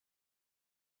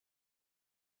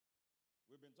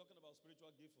been talking about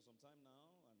spiritual gifts for some time now,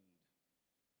 and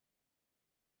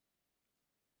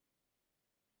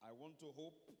I want to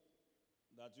hope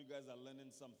that you guys are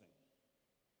learning something.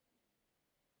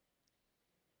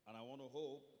 And I want to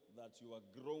hope that you are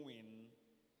growing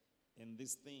in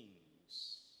these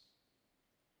things.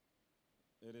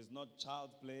 It is not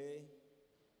child play.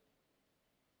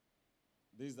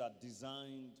 These are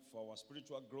designed for our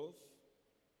spiritual growth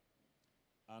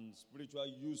and spiritual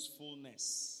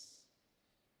usefulness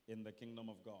in the kingdom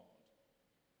of God.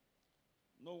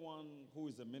 No one who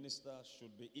is a minister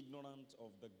should be ignorant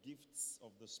of the gifts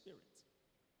of the Spirit.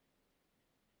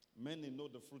 Many know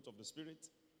the fruit of the Spirit,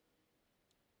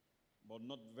 but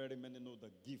not very many know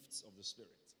the gifts of the Spirit.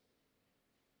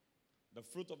 The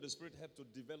fruit of the Spirit help to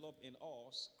develop in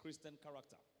us Christian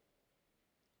character.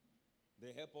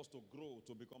 They help us to grow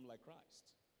to become like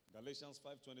Christ. Galatians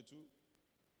 5:22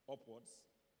 upwards,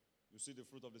 you see the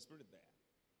fruit of the Spirit there.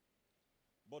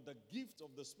 But the gift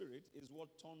of the Spirit is what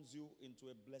turns you into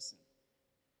a blessing.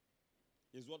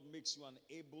 Is what makes you an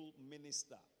able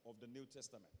minister of the New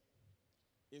Testament.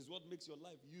 Is what makes your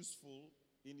life useful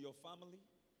in your family,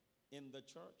 in the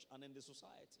church, and in the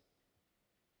society.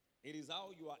 It is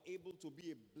how you are able to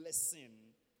be a blessing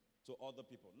to other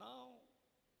people. Now,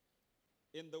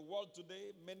 in the world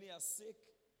today, many are sick,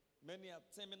 many are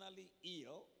terminally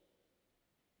ill,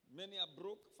 many are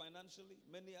broke financially,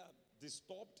 many are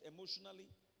disturbed emotionally.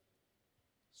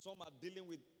 Some are dealing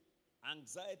with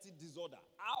anxiety disorder.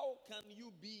 How can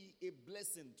you be a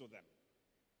blessing to them?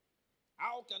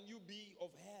 How can you be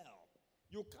of help?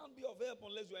 You can't be of help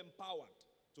unless you're empowered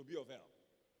to be of help.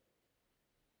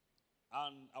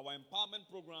 And our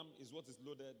empowerment program is what is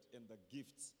loaded in the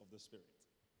gifts of the Spirit.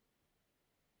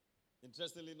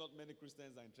 Interestingly, not many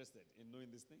Christians are interested in knowing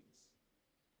these things.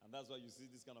 And that's why you see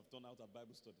this kind of turnout at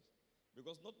Bible studies.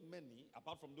 Because not many,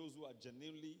 apart from those who are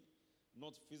genuinely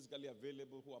not physically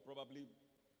available, who are probably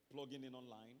plugging in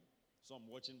online, some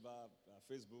watching via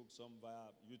Facebook, some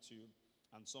via YouTube,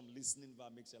 and some listening via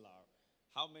MixLR,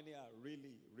 how many are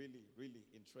really, really, really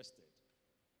interested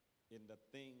in the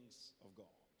things of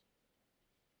God?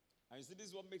 And you see, this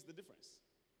is what makes the difference.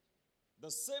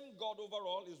 The same God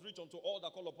overall is rich unto all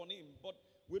that call upon him, but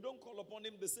we don't call upon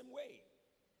him the same way.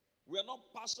 We are not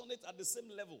passionate at the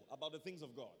same level about the things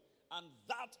of God. And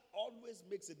that always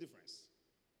makes a difference.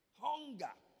 Hunger,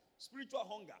 spiritual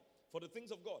hunger for the things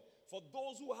of God. For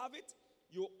those who have it,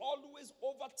 you always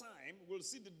over time will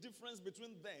see the difference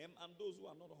between them and those who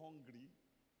are not hungry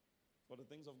for the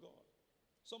things of God.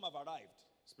 Some have arrived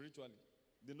spiritually.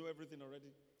 They know everything already.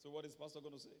 So what is Pastor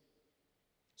going to say?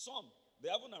 Some,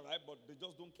 they haven't arrived, but they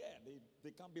just don't care.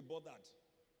 They can't be bothered.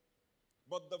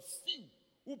 But the few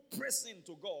who press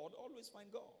into God always find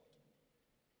God.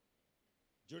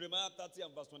 Jeremiah 30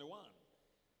 and verse 21.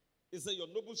 It says,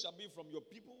 your nobles shall be from your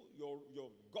people, your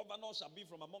governor shall be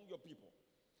from among your people.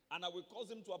 And I will cause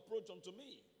him to approach unto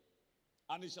me,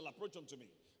 and he shall approach unto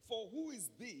me. For who is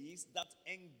this that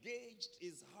engaged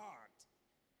his heart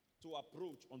to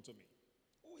approach unto me?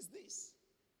 Who is this?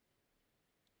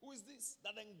 Who is this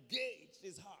that engaged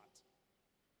his heart?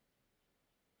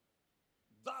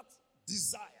 That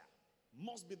desire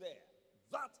must be there.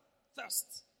 That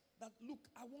thirst. That, look,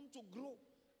 I want to grow.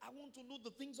 I want to know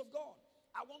the things of God.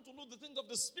 I want to know the things of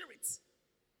the Spirit.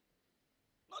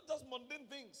 Not just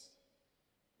mundane things.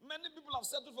 Many people have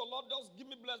settled for, Lord, just give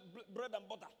me bread and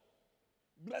butter.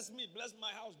 Bless me, bless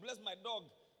my house, bless my dog,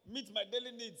 meet my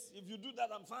daily needs. If you do that,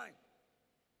 I'm fine.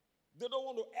 They don't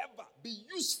want to ever be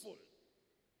useful.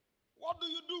 What do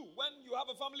you do when you have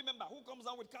a family member who comes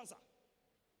down with cancer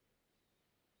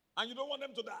and you don't want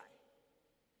them to die?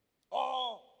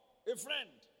 Or a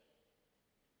friend,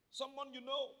 someone you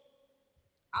know,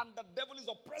 and the devil is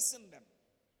oppressing them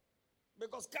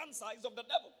because cancer is of the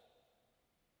devil.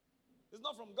 It's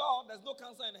not from God. There's no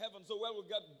cancer in heaven. So where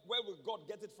will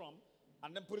God get it from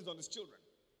and then put it on his children?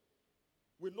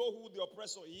 We know who the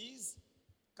oppressor is.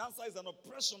 Cancer is an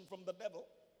oppression from the devil.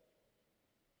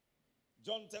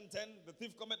 John 10:10, the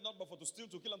thief cometh not but for to steal,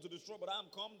 to kill, and to destroy, but I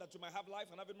am come that you might have life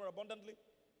and have it more abundantly.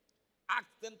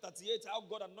 Acts 10:38, how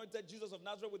God anointed Jesus of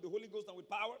Nazareth with the Holy Ghost and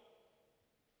with power,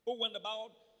 who went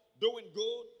about doing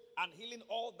good and healing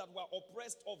all that were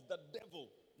oppressed of the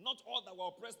devil. Not all that were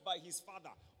oppressed by his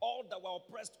father, all that were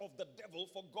oppressed of the devil,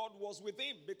 for God was with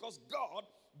him. Because God,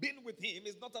 being with him,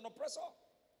 is not an oppressor.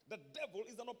 The devil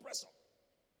is an oppressor.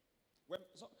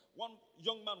 One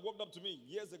young man walked up to me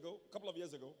a couple of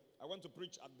years ago. I went to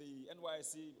preach at the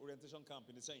NYSC orientation camp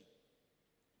in Hussein.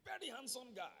 Very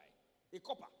handsome guy, a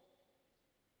copper.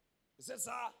 He said,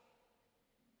 sir,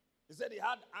 he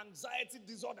had anxiety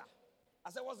disorder. I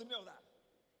said, what's the meaning of that?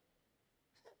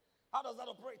 How does that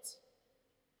operate?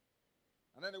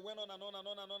 And then it went on and on and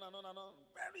on and on and on and on.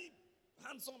 Very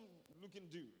handsome looking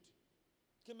dude.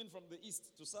 Came in from the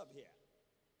east to serve here.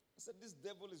 I said, this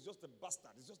devil is just a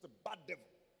bastard. He's just a bad devil.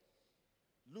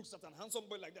 Looks at a handsome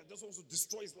boy like that, just wants to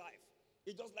destroy his life.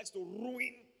 He just likes to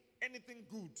ruin anything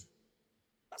good.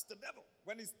 That's the devil.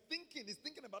 When he's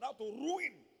thinking about how to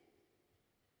ruin.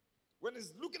 When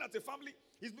he's looking at a family,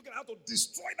 he's looking at how to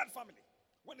destroy that family.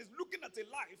 When he's looking at a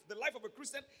life, the life of a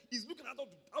Christian, he's looking at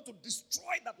how to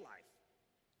destroy that life.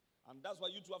 And that's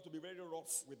why you two have to be very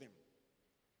rough with him.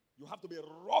 You have to be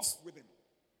rough with him.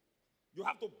 You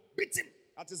have to beat him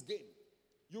at his game.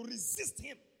 You resist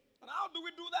him. And how do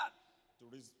we do that?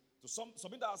 To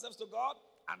submit ourselves to God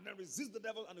and then resist the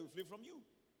devil and he will flee from you.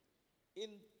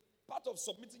 In part of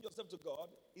submitting yourself to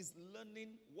God is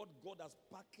learning what God has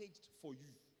packaged for you.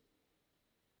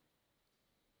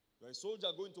 You're a soldier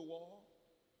going to war.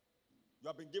 You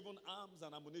have been given arms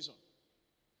and ammunition.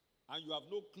 And you have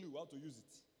no clue how to use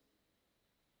it.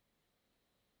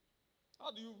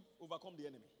 How do you overcome the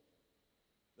enemy?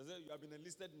 They say you have been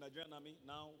enlisted in the Nigerian army.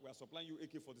 Now we are supplying you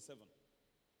AK-47.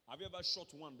 Have you ever shot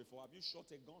one before? Have you shot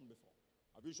a gun before?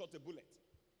 Have you shot a bullet?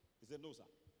 He said, no, sir.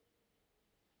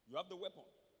 You have the weapon,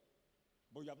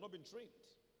 but you have not been trained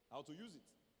how to use it.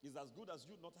 It's as good as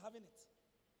you not having it.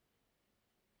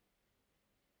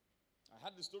 I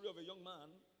had the story of a young man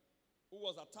who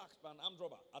was attacked by an armed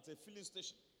robber at a filling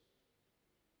station.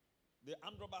 The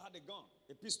armed robber had a gun,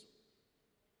 a pistol.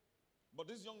 But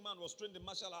this young man was trained in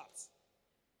martial arts.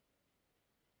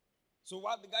 So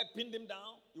while the guy pinned him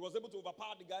down, he was able to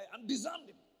overpower the guy and disarm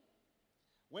him.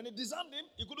 When he disarmed him,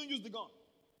 he couldn't use the gun.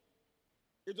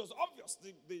 It was obvious.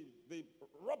 The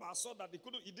robber saw that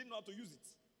he didn't know how to use it.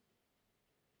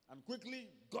 And quickly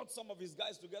got some of his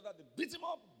guys together. They beat him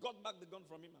up, got back the gun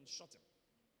from him and shot him.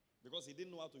 Because he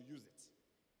didn't know how to use it.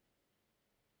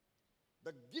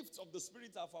 The gifts of the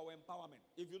Spirit are for our empowerment.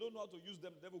 If you don't know how to use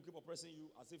them, the devil will keep oppressing you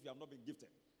as if you have not been gifted.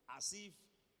 As if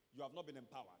you have not been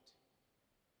empowered.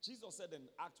 Jesus said in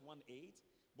Acts 1:8,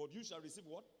 but you shall receive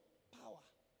what? Power.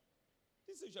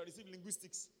 He said you shall receive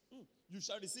linguistics. You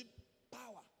shall receive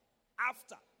power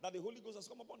after that the Holy Ghost has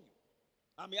come upon you.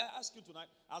 And may I ask you tonight,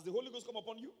 has the Holy Ghost come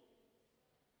upon you?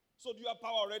 So do you have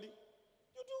power already?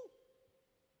 You do.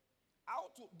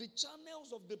 The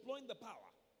channels of deploying the power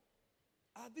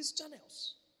are these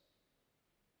channels.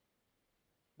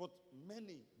 But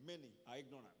many are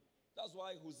ignorant. That's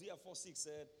why Hosea 4:6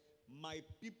 said, my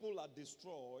people are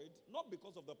destroyed, not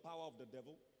because of the power of the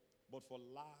devil, but for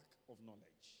lack of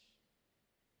knowledge.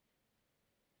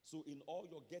 So in all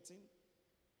you're getting,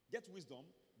 get wisdom,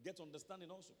 get understanding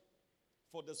also.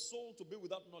 For the soul to be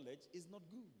without knowledge is not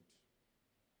good.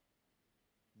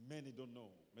 Many don't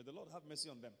know. May the Lord have mercy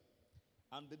on them.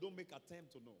 And they don't make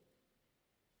attempt to know.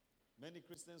 Many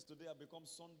Christians today have become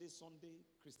Sunday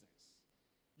Christians.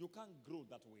 You can't grow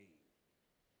that way.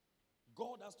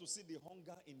 God has to see the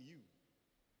hunger in you.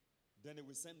 Then he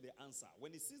will send the answer.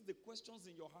 When he sees the questions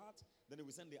in your heart, then he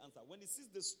will send the answer. When he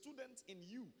sees the student in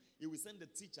you, he will send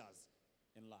the teachers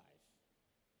in life.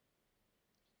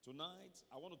 Tonight,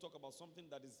 I want to talk about something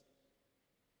that is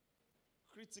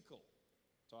critical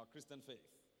to our Christian faith.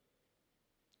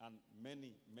 And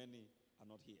many are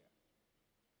not here.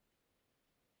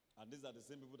 And these are the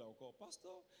same people that will call, Pastor,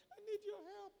 I need your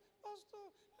help.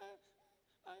 Pastor,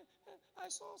 I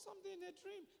saw something in a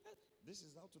dream. This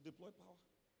is how to deploy power.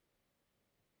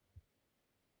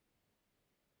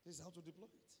 This is how to deploy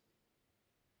it.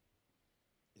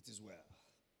 It is well.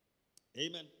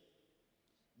 Amen.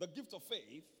 The gift of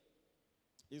faith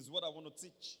is what I want to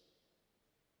teach.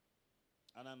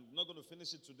 And I'm not going to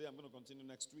finish it today. I'm going to continue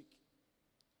next week.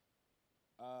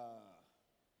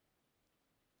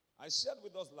 I shared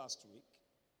with us last week.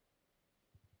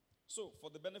 So,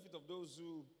 for the benefit of those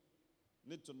who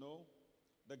need to know,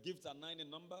 the gifts are 9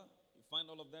 in number. You find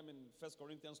all of them in 1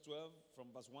 Corinthians 12 from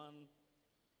verse 1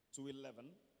 to 11.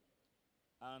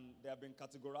 And they have been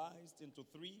categorized into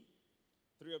 3.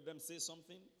 3 of them say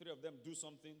something. 3 of them do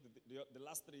something. The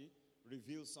last 3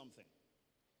 reveal something.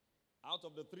 Out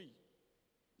of the 3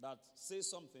 that say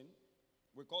something,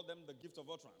 we call them the gift of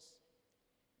utterance.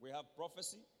 We have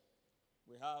prophecy,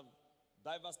 we have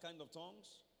diverse kind of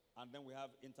tongues, and then we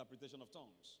have interpretation of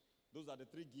tongues. Those are the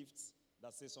 3 gifts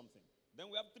that say something.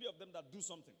 Then we have 3 of them that do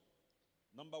something.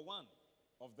 Number 1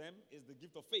 of them is the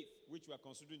gift of faith, which we are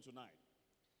considering tonight.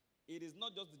 It is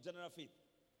not just the general faith.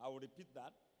 I will repeat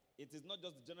that. It is not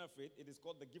just the general faith. It is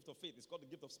called the gift of faith. It's called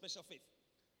the gift of special faith.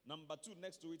 Number 2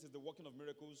 next to it is the working of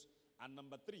miracles. And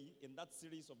number 3 in that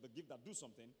series of the gift that do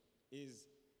something is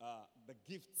the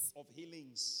gifts of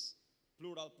healings.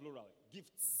 Plural.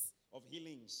 Gifts of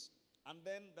healings. And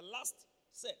then the last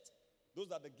set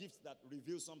Those are the gifts that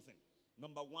reveal something.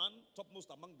 Number one,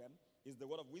 topmost among them, is the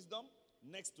word of wisdom.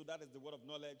 Next to that is the word of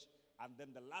knowledge. And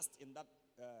then the last in that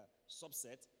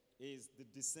subset is the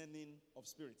discerning of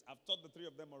spirits. I've taught the three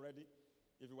of them already.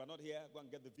 If you are not here, go and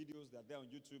get the videos. They're there on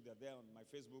YouTube. They're there on my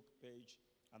Facebook page.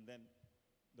 And then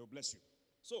they'll bless you.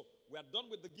 So, we are done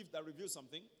with the gift that reveals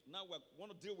something. Now we want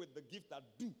to deal with the gift that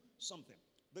do something.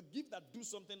 The gift that do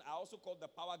something are also called the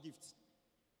power gifts.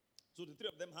 So, the three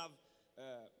of them have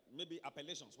maybe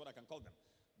appellations, what I can call them.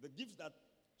 The gifts that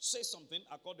say something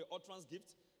are called the utterance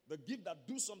gift. The gift that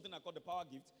do something are called the power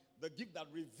gift. The gift that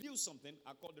reveals something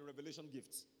are called the revelation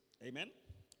gifts. Amen?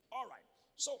 All right.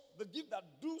 So, the gift that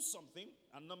do something,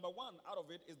 and number one out of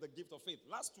it is the gift of faith.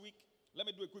 Last week, let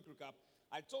me do a quick recap.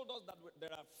 I told us that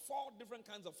there are 4 different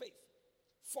kinds of faith.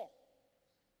 4.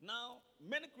 Now,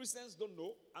 many Christians don't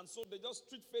know, and so they just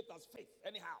treat faith as faith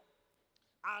anyhow.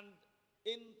 And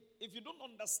if you don't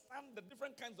understand the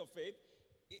different kinds of faith,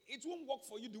 it won't work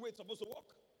for you the way it's supposed to work.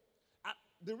 And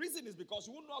the reason is because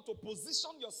you won't know how to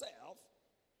position yourself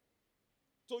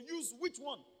to use which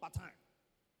one per time.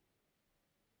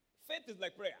 Faith is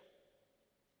like prayer.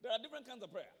 There are different kinds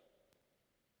of prayer.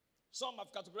 Some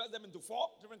have categorized them into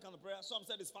 4 different kinds of prayer. Some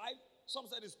said it's 5. Some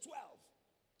said it's 12.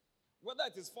 Whether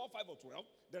it is 4, 5, or 12,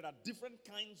 there are different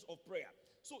kinds of prayer.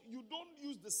 So you don't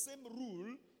use the same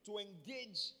rule to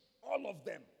engage all of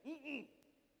them.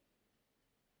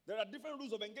 There are different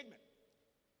rules of engagement.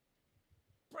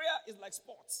 Prayer is like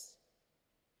sports.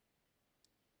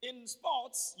 In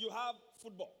sports, you have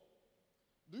football.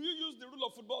 Do you use the rule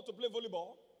of football to play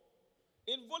volleyball?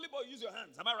 In volleyball, you use your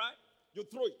hands. Am I right? You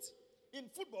throw it. In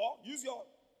football, use your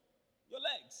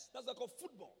legs. That's what called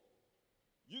football.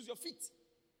 Use your feet.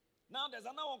 Now, there's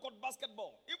another one called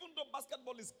basketball. Even though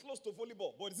basketball is close to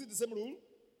volleyball, but is it the same rule?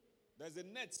 There's a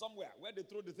net somewhere where they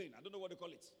throw the thing. I don't know what they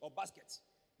call it. Or basket.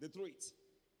 They throw it.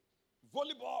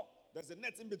 Volleyball, there's a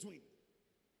net in between.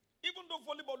 Even though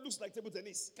volleyball looks like table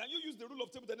tennis, can you use the rule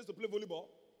of table tennis to play volleyball?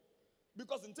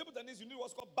 Because in table tennis, you need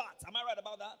what's called bat. Am I right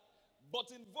about that? But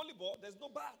in volleyball, there's no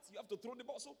bat. You have to throw the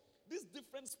ball. So these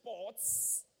different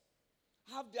sports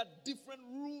have their different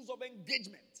rules of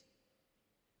engagement.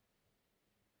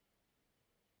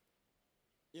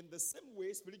 In the same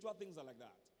way, spiritual things are like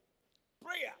that.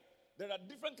 Prayer, there are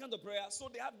different kinds of prayer, so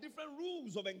they have different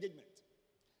rules of engagement.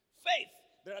 Faith,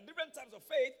 there are different types of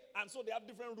faith, and so they have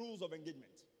different rules of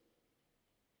engagement.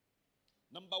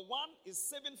 Number 1 is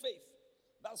saving faith.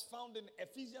 That's found in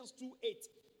Ephesians 2:8.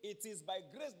 It is by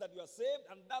grace that you are saved,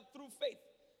 and that through faith.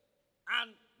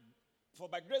 And for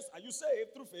by grace are you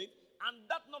saved through faith, and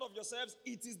that not of yourselves,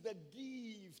 it is the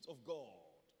gift of God.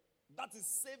 That is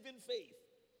saving faith.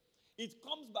 It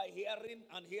comes by hearing,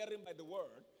 and hearing by the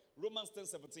word. Romans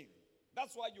 10:17.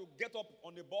 That's why you get up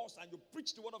on the bus and you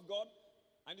preach the word of God,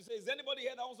 and you say, is anybody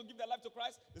here that wants to give their life to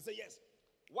Christ? They say yes.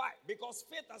 Why? Because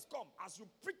faith has come. As you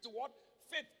preach the word,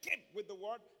 faith came with the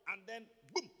word, and then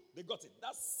boom, they got it.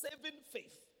 That's saving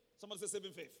faith. Someone say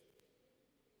saving faith.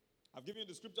 I've given you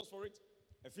the scriptures for it.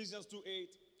 Ephesians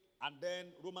 2:8 and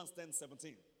then Romans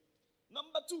 10:17.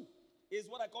 Number 2 is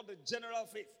what I call the general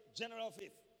faith. General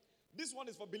faith. This one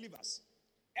is for believers.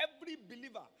 Every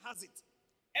believer has it.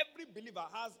 Every believer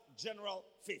has general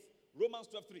faith. Romans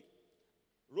 12:3.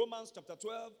 Romans chapter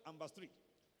 12 and verse 3.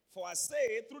 For I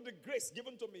say, through the grace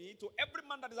given to me, to every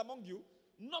man that is among you,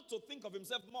 not to think of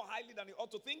himself more highly than he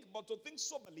ought to think, but to think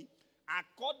soberly,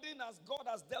 according as God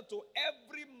has dealt to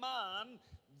every man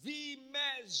the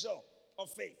measure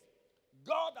of faith.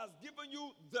 God has given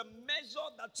you the measure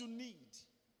that you need.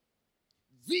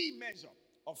 The measure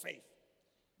of faith.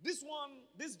 This one,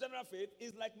 this general faith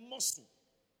is like muscle.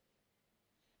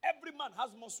 Every man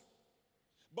has muscle.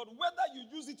 But whether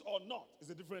you use it or not is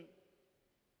a different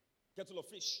kettle of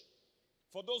fish.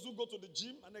 For those who go to the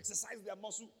gym and exercise their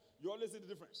muscle, you always see the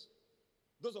difference.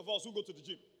 Those of us who go to the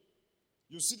gym,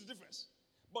 you see the difference.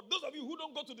 But those of you who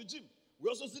don't go to the gym, we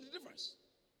also see the difference.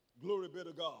 Glory be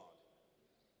to God.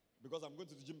 Because I'm going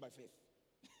to the gym by faith.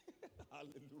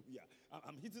 Hallelujah.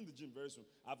 I'm hitting the gym very soon.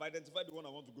 I've identified the one I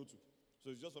want to go to. So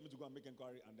it's just for me to go and make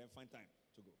inquiry and then find time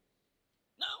to go.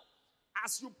 Now,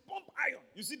 as you pump iron,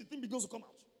 you see the thing begins to come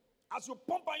out. As you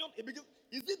pump iron, it begins.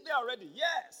 Is it there already?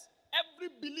 Yes. Every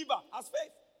believer has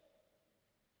faith.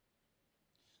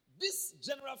 This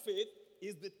general faith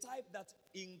is the type that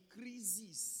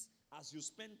increases as you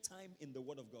spend time in the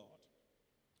Word of God.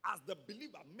 As the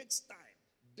believer makes time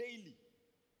daily,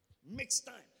 makes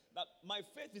time that my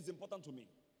faith is important to me.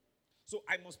 So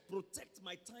I must protect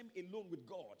my time alone with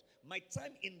God, my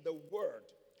time in the Word.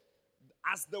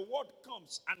 As the Word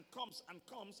comes and comes and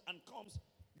comes and comes,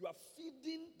 you are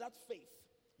feeding that faith.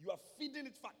 You are feeding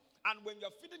it fat. And when you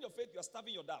are feeding your faith, you are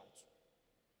starving your doubt.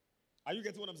 Are you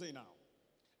getting what I'm saying now?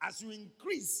 As you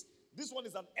increase, this one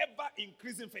is an ever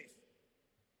increasing faith.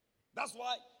 That's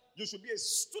why you should be a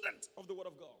student of the Word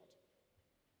of God.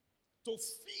 To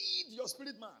feed your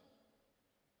spirit man.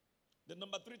 The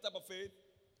number 3 type of faith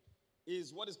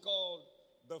is what is called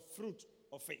the fruit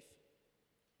of faith.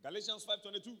 Galatians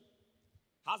 5:22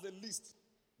 has a list.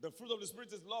 The fruit of the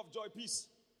Spirit is love, joy, peace,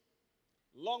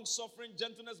 long-suffering,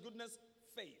 gentleness, goodness,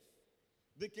 faith.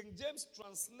 The King James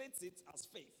translates it as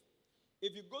faith.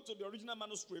 If you go to the original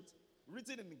manuscript,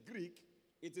 written in Greek,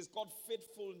 it is called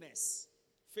faithfulness.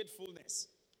 Faithfulness.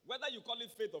 Whether you call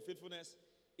it faith or faithfulness,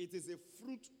 it is a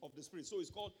fruit of the Spirit. So it's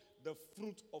called the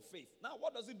fruit of faith. Now,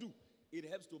 what does it do? It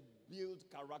helps to build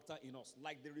character in us,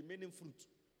 like the remaining fruit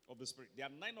of the Spirit. There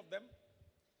are 9 of them.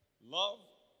 Love,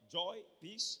 joy,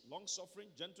 peace, long-suffering,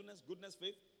 gentleness, goodness,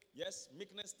 faith. Yes,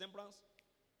 meekness, temperance.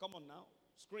 Come on now.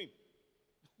 Scream.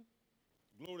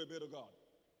 Glory be to God.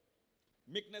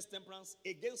 Meekness, temperance.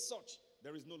 Against such,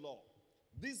 there is no law.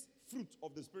 This fruit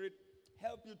of the Spirit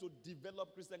help you to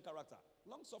develop Christian character.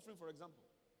 Long-suffering, for example,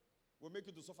 will make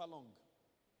you to suffer long.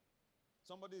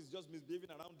 Somebody is just misbehaving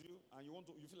around you and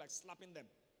you feel like slapping them.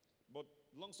 But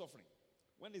long-suffering,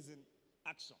 when it's in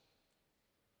action,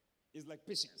 it's like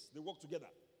patience. They work together.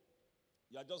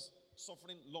 You are just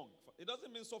suffering long. It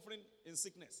doesn't mean suffering in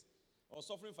sickness or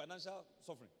suffering financial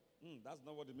suffering. That's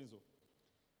not what it means.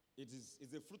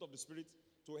 It's a fruit of the Spirit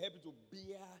to help you to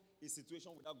bear a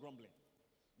situation without grumbling.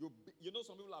 You know,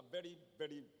 some people are very,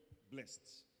 very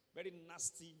blessed, very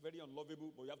nasty, very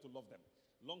unlovable, but you have to love them.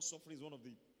 Long suffering is one of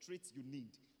the traits you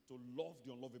need to love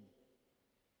the unlovable.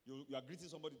 You are greeting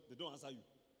somebody, they don't answer you.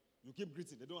 You keep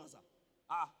greeting, they don't answer.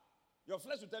 Your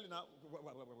flesh will tell you now,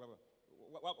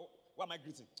 why am I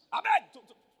greeting? I beg!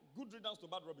 Good riddance to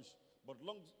bad rubbish. But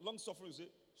long suffering, you say,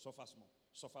 suffer small,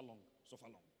 suffer long, suffer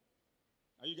long.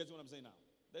 Are you getting what I'm saying now?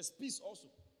 There's peace also.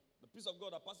 The peace of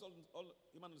God that passes all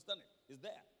human understanding is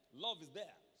there. Love is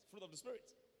there. It's the fruit of the Spirit.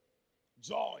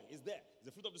 Joy is there. It's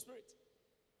the fruit of the Spirit.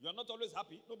 You are not always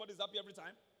happy. Nobody's happy every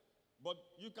time. But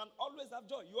you can always have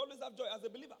joy. You always have joy as a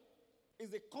believer.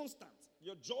 It's a constant.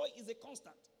 Your joy is a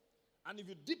constant. And if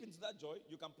you dip into that joy,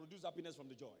 you can produce happiness from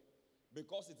the joy.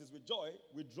 Because it is with joy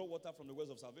we draw water from the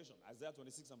wells of salvation. Isaiah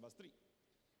 26 and verse 3.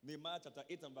 Nehemiah chapter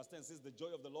 8 and verse 10 says, the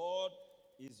joy of the Lord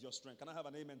is your strength. Can I have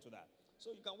an amen to that?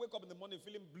 So you can wake up in the morning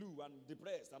feeling blue and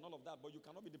depressed and all of that, but you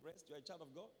cannot be depressed. You're a child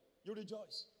of God. You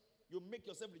rejoice. You make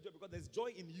yourself rejoice because there's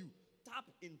joy in you. Tap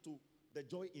into the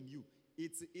joy in you.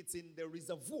 It's in the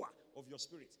reservoir of your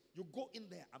spirit. You go in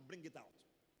there and bring it out.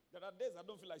 There are days I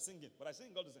don't feel like singing, but I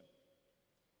sing God the same.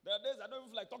 There are days I don't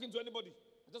even feel like talking to anybody.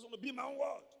 I just want to be in my own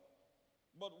world.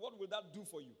 But what will that do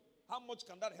for you? How much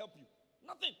can that help you?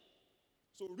 Nothing.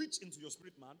 So reach into your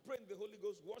spirit, man. Pray in the Holy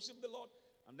Ghost, worship the Lord,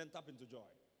 and then tap into joy.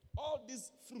 All these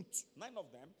fruits, 9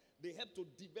 of them, they help to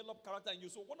develop character in you.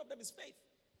 So one of them is faith.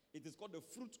 It is called the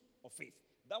fruit of faith.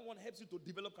 That one helps you to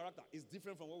develop character. It's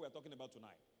different from what we are talking about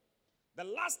tonight. The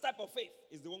last type of faith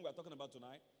is the one we are talking about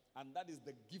tonight, and that is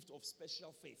the gift of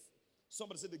special faith.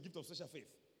 Somebody say the gift of special faith.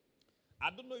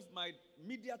 I don't know if my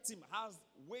media team has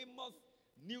Weymouth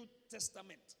New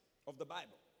Testament of the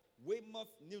Bible.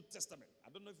 Weymouth New Testament. I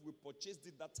don't know if we purchased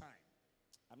it that time.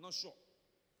 I'm not sure.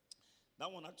 That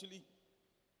one actually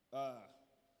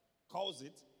calls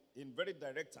it, in very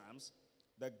direct terms,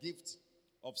 the gift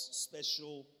of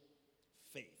special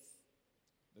faith.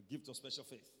 The gift of special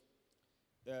faith.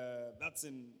 That's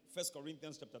in 1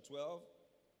 Corinthians chapter 12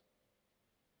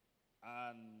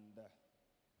 and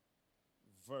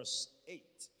verse 8.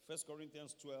 1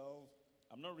 Corinthians 12.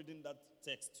 I'm not reading that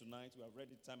text tonight. We have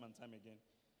read it time and time again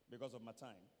because of my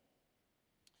time.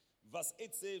 Verse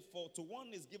 8 says, for to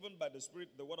one is given by the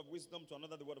Spirit the word of wisdom, to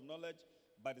another the word of knowledge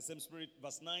by the same Spirit.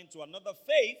 Verse 9, to another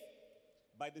faith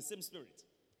by the same Spirit.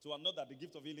 To another the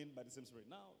gift of healing by the same Spirit.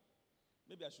 Now,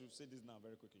 maybe I should say this now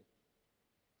very quickly.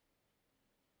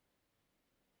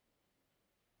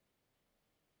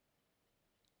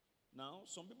 Now,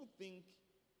 some people think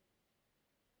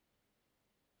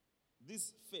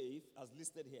this faith, as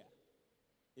listed here,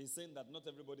 is saying that not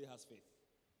everybody has faith.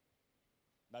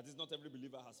 That is, not every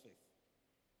believer has faith.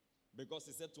 Because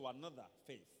he said to another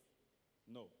faith.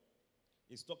 No.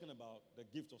 He's talking about the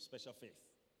gift of special faith,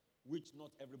 which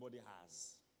not everybody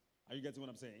has. Are you getting what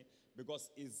I'm saying? Because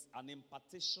it's an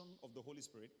impartation of the Holy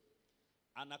Spirit.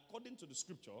 And according to the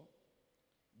scripture,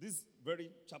 this very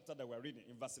chapter that we're reading,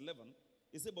 in verse 11,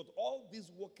 it said, but all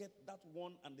these worketh that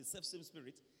one and the selfsame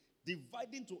Spirit,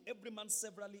 dividing to every man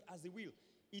severally as he will.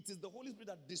 It is the Holy Spirit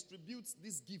that distributes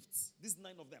these gifts, these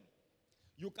 9 of them.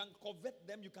 You can covet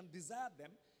them, you can desire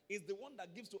them. It's the one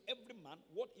that gives to every man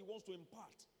what he wants to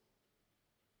impart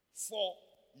for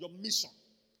your mission,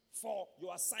 for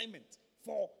your assignment,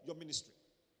 for your ministry.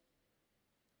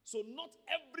 So not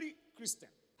every Christian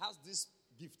has this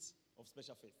gift of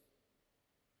special faith.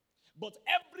 But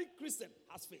every Christian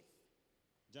has faith.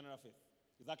 General faith.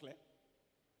 Is that clear?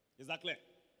 Is that clear?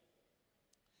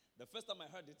 The first time I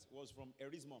heard it was from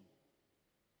Eri's mom.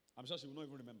 I'm sure she will not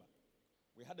even remember.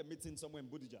 We had a meeting somewhere in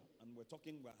Bodija, and we're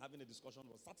having a discussion.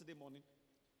 It was Saturday morning,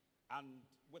 and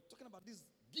we're talking about these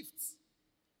gifts.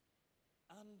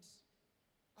 And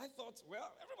I thought,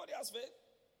 well, everybody has faith.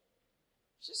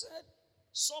 She said,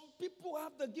 some people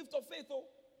have the gift of faith, oh,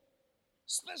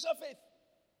 special faith.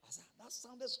 I said, that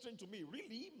sounded strange to me.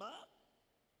 Really, ma?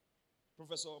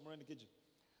 Professor Moreni Keji.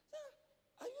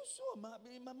 Are you sure, ma?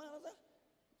 Mama,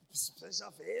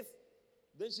 special faith?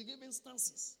 Then she gave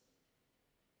instances.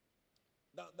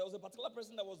 There was a particular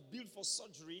person that was built for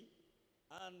surgery,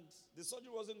 and the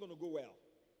surgery wasn't going to go well.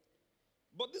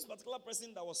 But this particular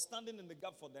person that was standing in the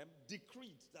gap for them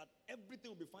decreed that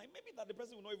everything will be fine. Maybe that the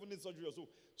person will not even need surgery or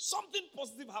so. Something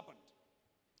positive happened.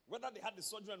 Whether they had the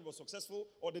surgery and was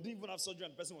successful, or they didn't even have surgery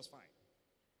and the person was fine.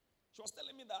 She was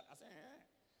telling me that. I said, eh.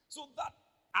 So that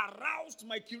aroused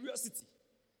my curiosity.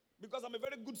 Because I'm a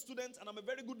very good student and I'm a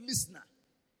very good listener.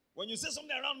 When you say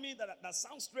something around me that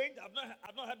sounds strange, I've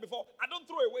not heard before, I don't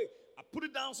throw it away. I put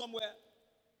it down somewhere.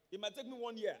 It might take me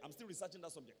 1 year. I'm still researching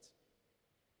that subject.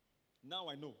 Now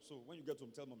I know. So when you get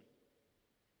home, tell mommy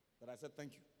that I said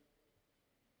thank you.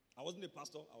 I wasn't a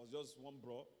pastor. I was just one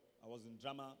bro. I was in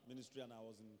drama ministry and I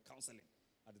was in counseling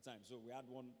at the time. So we had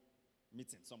one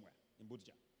meeting somewhere in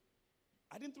Bodija.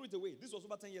 I didn't throw it away. This was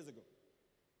over 10 years ago.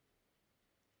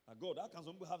 God, how can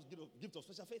some people have gift of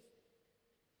special faith?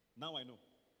 Now I know.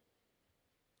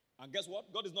 And guess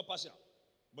what? God is not partial,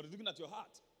 but He's looking at your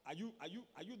heart. Are you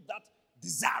that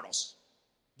desirous?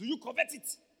 Do you covet it?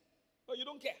 Or you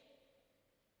don't care?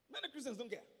 Many Christians don't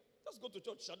care. Just go to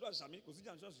church, Shadu and Shami,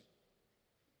 Kosija and Shoshi.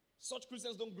 Such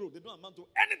Christians don't grow. They don't amount to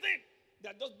anything. They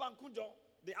are just bankunjo.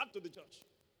 They add to the church.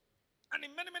 And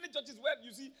in many, many churches where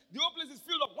you see the whole place is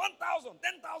filled up, 1,000,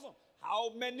 10,000.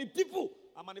 How many people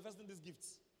are manifesting these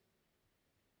gifts?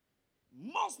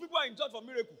 Most people are in church for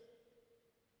miracle.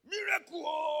 Miracle,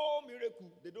 oh,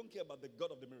 miracle. They don't care about the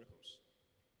God of the miracles.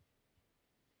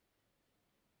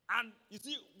 And you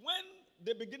see, when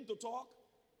they begin to talk,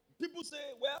 people say,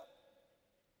 well,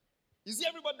 is it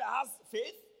everybody that has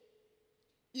faith?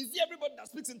 Is it everybody that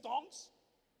speaks in tongues?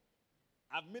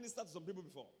 I've ministered to some people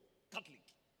before, Catholic.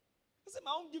 I said,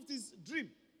 my own gift is dream.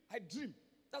 I dream.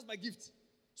 That's my gift.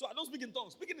 So I don't speak in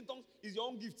tongues. Speaking in tongues is your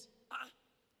own gift.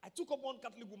 I took up one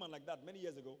Catholic woman like that many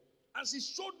years ago, and she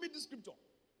showed me the scripture.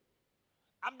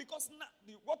 And because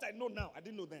what I know now, I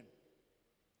didn't know then.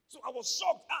 So I was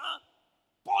shocked.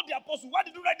 Paul the Apostle, why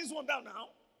did you write this one down now?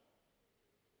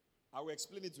 I will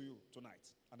explain it to you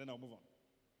tonight, and then I'll move on.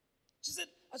 She said,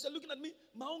 as you're looking at me,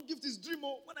 my own gift is dream.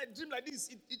 Oh, when I dream like this,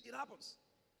 it happens.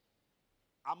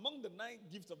 Among the 9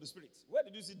 gifts of the Spirit, where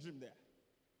did you see dream there?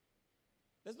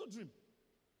 There's no dream.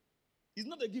 It's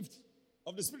not a gift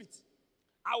of the Spirit.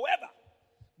 However,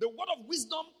 the word of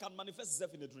wisdom can manifest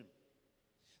itself in a dream.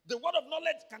 The word of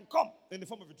knowledge can come in the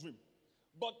form of a dream.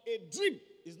 But a dream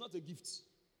is not a gift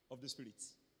of the Spirit.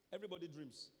 Everybody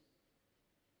dreams.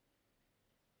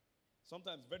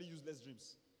 Sometimes very useless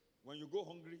dreams. When you go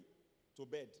hungry to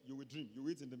bed, you will dream. You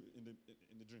eat in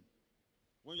the dream.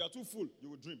 When you are too full, you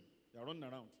will dream. You are running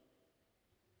around.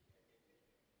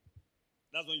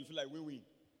 That's when you feel like win-win.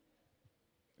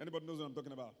 Anybody knows what I'm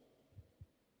talking about?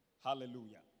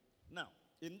 Hallelujah. Now,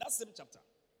 in that same chapter,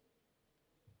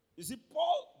 you see,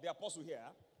 Paul, the apostle here,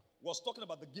 was talking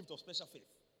about the gift of special faith.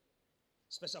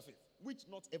 Special faith, which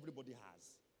not everybody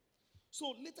has.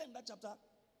 So later in that chapter,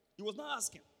 he was now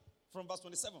asking, from verse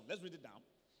 27, let's read it down.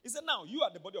 He said, now, you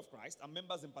are the body of Christ, and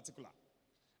members in particular.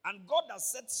 And God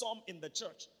has set some in the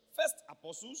church. First,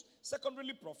 apostles.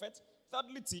 Secondly, prophets.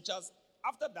 Thirdly, teachers.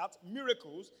 After that,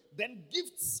 miracles. Then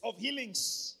gifts of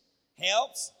healings,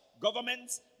 helps,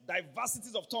 governments,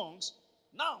 diversities of tongues.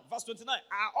 Now, verse 29.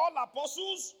 Are all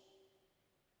apostles?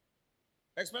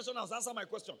 Expression has answered my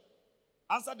question.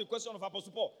 Answer the question of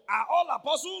Apostle Paul. Are all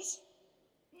apostles?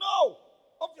 No.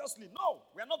 Obviously, no.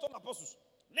 We are not all apostles.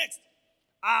 Next.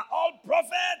 Are all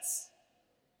prophets?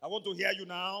 I want to hear you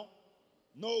now.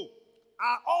 No.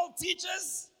 Are all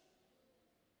teachers?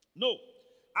 No.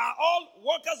 Are all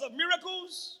workers of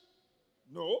miracles?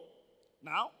 No.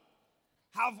 Now,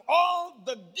 have all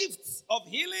the gifts of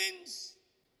healings?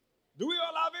 Do we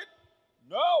all have it?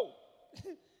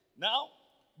 No. Now,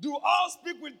 do all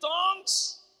speak with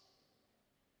tongues?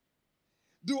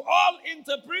 Do all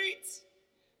interpret?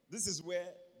 This is where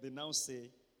they now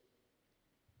say,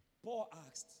 Paul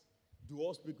asked, do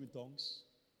all speak with tongues?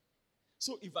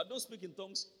 So if I don't speak in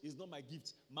tongues, it's not my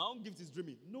gift. My own gift is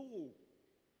dreaming. No.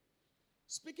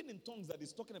 Speaking in tongues that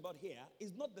he's talking about here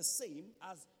is not the same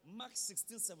as Mark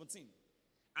 16:17.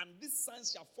 And these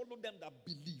signs shall follow them that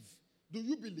believe. Do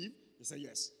you believe? He said,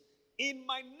 yes. In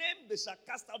my name they shall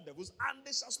cast out devils and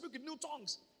they shall speak in new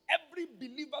tongues. Every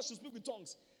believer should speak with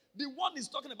tongues. The one he's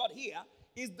talking about here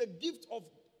is the gift of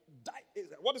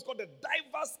what is called the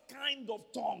diverse kind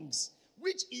of tongues,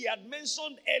 which he had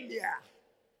mentioned earlier.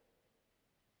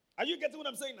 Are you getting what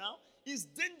I'm saying now? It's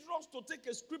dangerous to take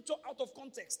a scripture out of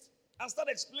context and start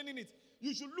explaining it.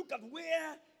 You should look at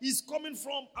where he's coming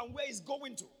from and where he's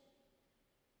going to.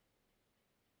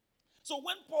 So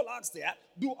when Paul asked there,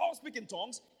 do all speak in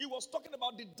tongues? He was talking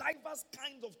about the diverse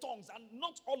kinds of tongues, and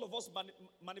not all of us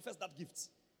manifest that gift.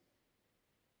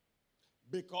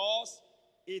 Because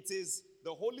it is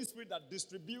the Holy Spirit that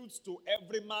distributes to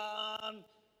every man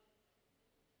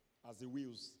as he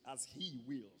wills,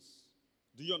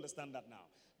 Do you understand that now?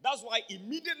 That's why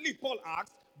immediately Paul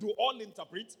asked, do all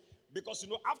interpret? Because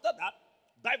after that,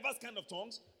 diverse kind of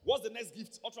tongues, what's the next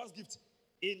gift? Utterance gift.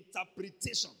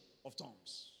 Interpretation of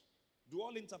tongues. Do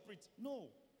all interpret? No.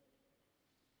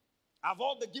 Have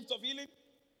all the gift of healing?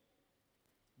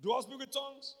 Do all speak with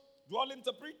tongues? Do all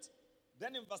interpret?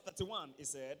 Then in verse 31, he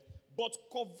said, but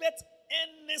covet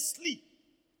earnestly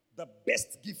the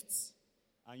best gifts.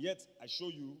 And yet, I show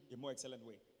you a more excellent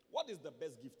way. What is the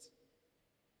best gift?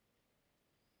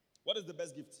 What is the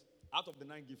best gift out of the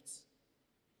 9 gifts?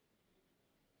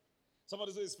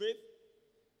 Somebody says faith.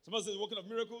 Somebody says working of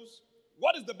miracles.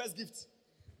 What is the best gift?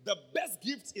 The best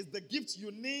gift is the gift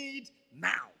you need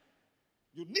now.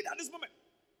 You need at this moment.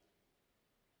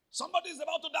 Somebody is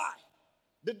about to die.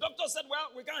 The doctor said,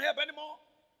 well, we can't help anymore.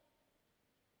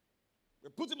 We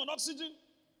put him on oxygen.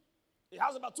 He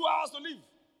has about 2 hours to live.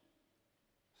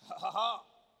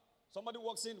 Somebody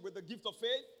walks in with the gift of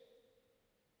faith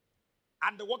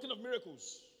and the working of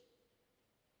miracles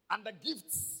and the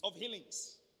gifts of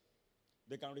healings.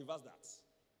 They can reverse that.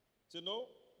 Say, no,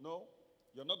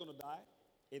 you're not going to die.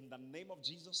 In the name of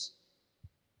Jesus.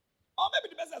 Or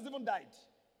maybe the person has even died.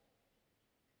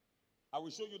 I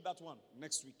will show you that one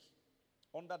next week.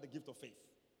 Under the gift of faith.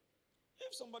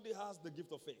 If somebody has the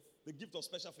gift of faith, the gift of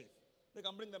special faith, they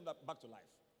can bring them back to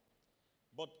life.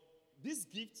 But these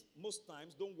gifts, most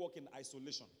times, don't work in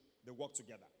isolation. They work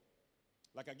together.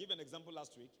 Like I gave an example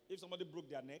last week. If somebody broke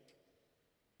their neck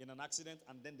in an accident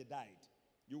and then they died,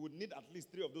 you would need at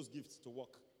least 3 of those gifts to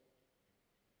work.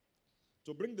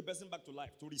 To bring the person back to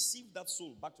life, to receive that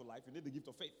soul back to life, you need the gift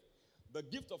of faith. The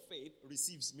gift of faith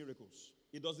receives miracles.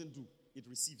 It doesn't do, it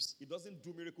receives. It doesn't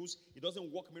do miracles, it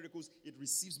doesn't work miracles, it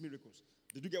receives miracles.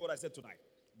 Did you get what I said tonight?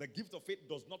 The gift of faith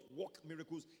does not work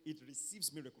miracles, it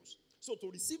receives miracles. So to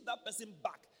receive that person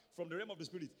back from the realm of the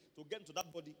spirit, to get into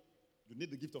that body, you need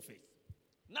the gift of faith.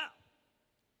 Now,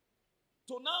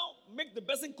 to now make the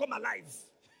person come alive.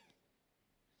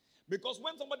 Because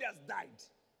when somebody has died,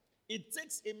 it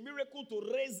takes a miracle to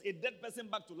raise a dead person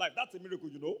back to life. That's a miracle,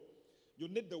 You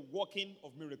need the working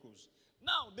of miracles.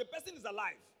 Now, the person is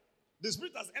alive. The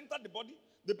spirit has entered the body.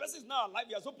 The person is now alive.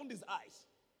 He has opened his eyes.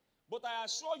 But I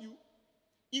assure you,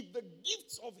 if the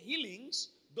gifts of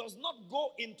healings does not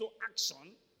go into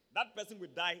action, that person will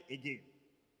die again.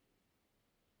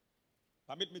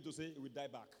 Permit me to say, he will die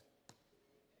back.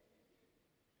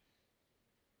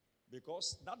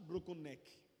 Because that broken neck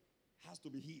has to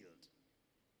be healed.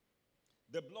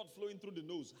 The blood flowing through the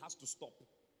nose has to stop.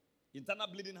 Internal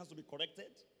bleeding has to be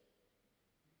corrected.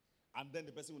 And then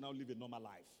the person will now live a normal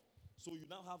life. So you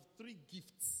now have 3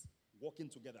 gifts working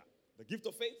together. The gift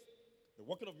of faith, the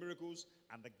working of miracles,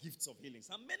 and the gifts of healings.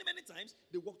 And many, many times,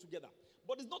 they work together.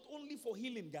 But it's not only for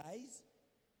healing, guys.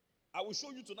 I will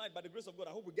show you tonight, by the grace of God,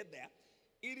 I hope we get there.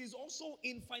 It is also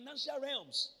in financial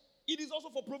realms. It is also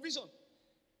for provision.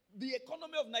 The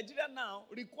economy of Nigeria now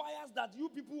requires that you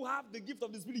people have the gift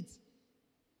of the Spirit.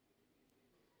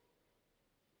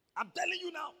 I'm telling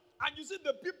you now. And you see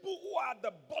the people who are at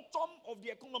the bottom of the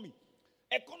economy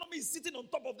is sitting on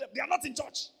top of them. They are not in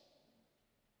church.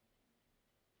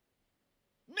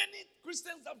 Many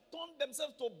Christians have turned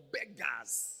themselves to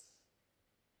beggars.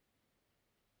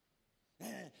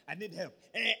 I need help.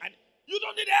 And you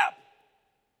don't need help.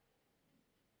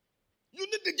 You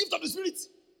need the gift of the Spirit.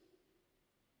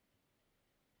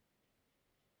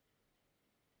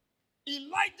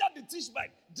 Elijah the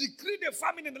Tishbite decreed a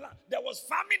famine in the land. There was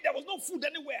famine, there was no food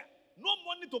anywhere. No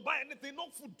money to buy anything, no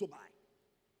food to buy.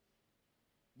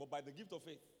 But by the gift of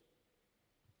faith,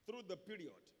 through the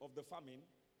period of the famine,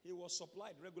 he was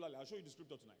supplied regularly. I'll show you the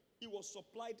scripture tonight. He was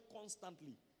supplied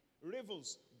constantly.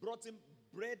 Ravens brought him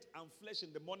bread and flesh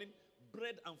in the morning,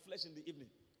 bread and flesh in the evening.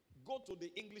 Go to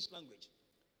the English language.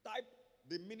 Type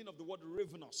the meaning of the word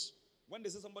ravenous. When they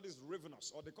say somebody is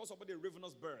ravenous, or they call somebody a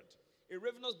ravenous bird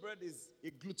is a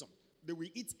glutton. They will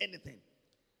eat anything.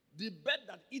 The bird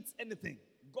that eats anything,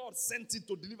 God sent it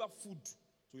to deliver food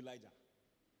to Elijah.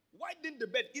 Why didn't the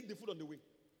bird eat the food on the way?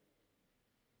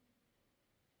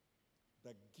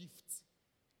 The gift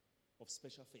of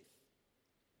special faith.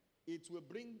 It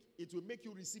will make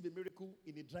you receive a miracle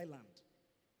in a dry land.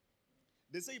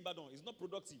 They say Ibadan is not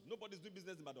productive. Nobody's doing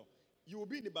business in Ibadan. You will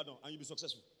be in Ibadan and you'll be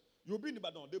successful. You will be in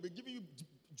Ibadan. They'll be giving you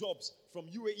jobs from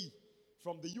UAE,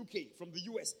 from the UK, from the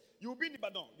US. You will be in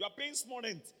Ibadan. You are paying small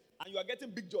rent and you are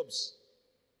getting big jobs.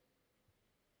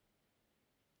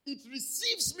 It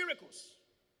receives miracles.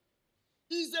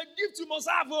 It's a gift you must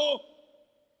have. Oh.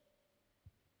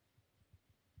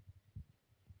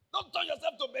 Don't turn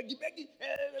yourself to begging.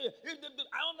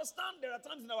 I understand there are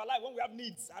times in our life when we have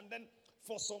needs, and then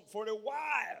for a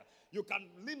while you can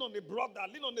lean on a brother,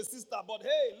 lean on a sister, but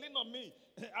hey, lean on me.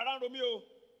 Around Romeo.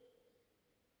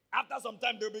 After some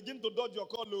time, they'll begin to dodge your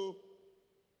call. Oh.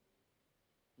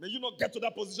 May you not get to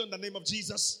that position in the name of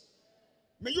Jesus.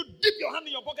 May you dip your hand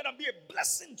in your pocket and be a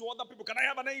blessing to other people. Can I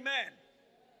have an amen?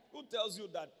 Who tells you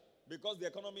that because the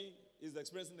economy is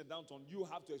experiencing a downturn, you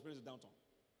have to experience a downturn?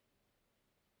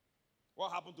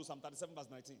 What happened to Psalm 37 verse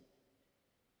 19?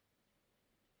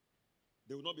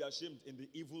 They will not be ashamed in the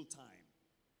evil time.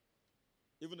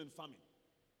 Even in famine,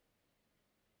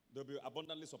 they'll be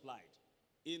abundantly supplied.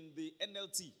 In the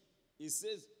NLT, it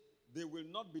says they will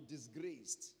not be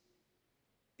disgraced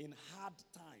in hard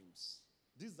times.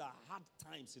 These are hard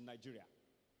times in Nigeria.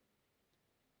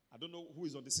 I don't know who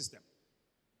is on the system.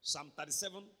 Psalm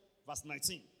 37 verse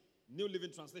 19, New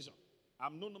Living Translation.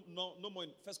 I'm no more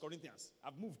in 1 Corinthians.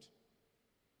 I've moved.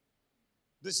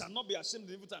 They shall not be ashamed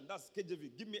in evil time. That's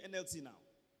KJV. Give me NLT now.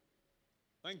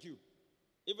 Thank you.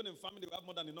 Even in family, we have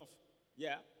more than enough.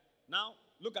 Yeah. Now,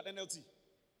 look at NLT.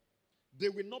 They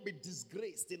will not be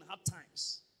disgraced in hard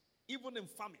times. Even in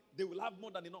famine, they will have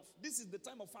more than enough. This is the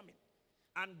time of famine.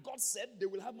 And God said they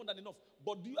will have more than enough.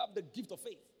 But do you have the gift of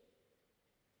faith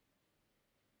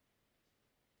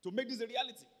to make this a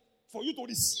reality? For you to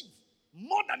receive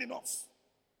more than enough.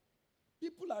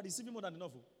 People are receiving more than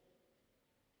enough.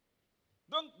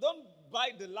 Don't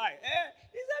buy the lie.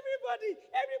 It's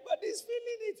everybody's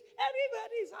feeling it.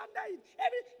 Everybody's under it.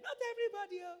 Not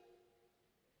everybody.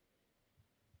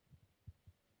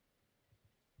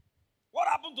 What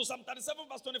happened to Psalm 37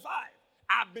 verse 25?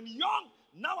 I've been young,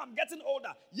 now I'm getting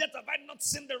older. Yet have I not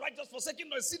seen the righteous forsaken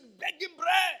nor seen begging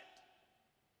bread.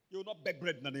 You will not beg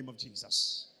bread in the name of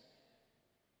Jesus.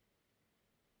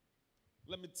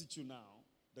 Let me teach you now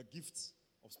the gift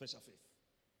of special faith.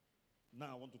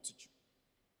 Now I want to teach you.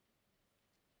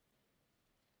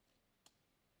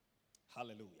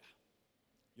 Hallelujah.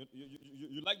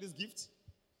 You like this gift?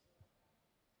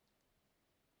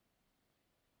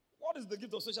 What is the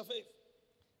gift of special faith?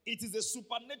 It is a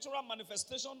supernatural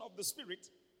manifestation of the Spirit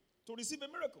to receive a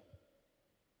miracle.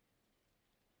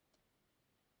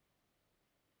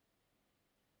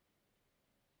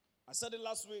 I said it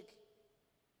last week.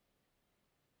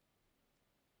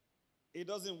 It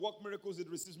doesn't work miracles, it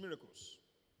receives miracles.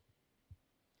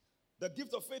 The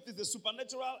gift of faith is a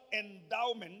supernatural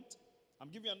endowment. I'm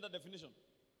giving you another definition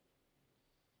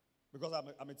because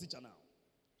I'm a teacher now.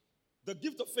 The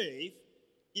gift of faith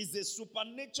is a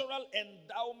supernatural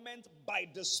endowment by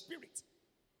the Spirit,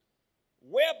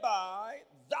 whereby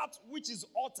that which is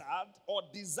uttered or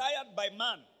desired by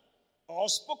man or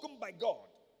spoken by God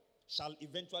shall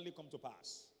eventually come to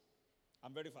pass.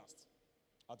 I'm very fast.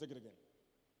 I'll take it again.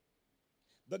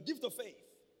 The gift of faith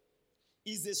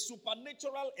is a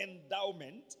supernatural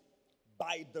endowment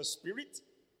by the Spirit,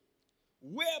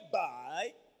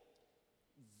 whereby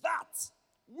that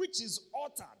which is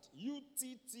uttered,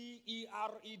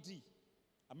 uttered,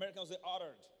 Americans say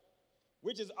uttered,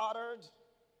 which is uttered,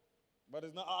 but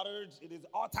it's not uttered, it is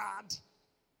uttered,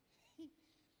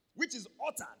 which is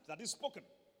uttered, that is spoken,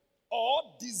 or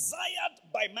desired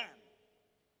by man,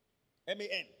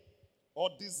 M-A-N, or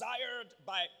desired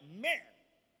by men.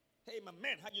 Hey, my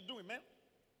man, how you doing, man?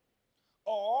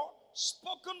 Or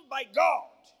spoken by God,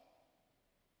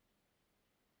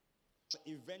 shall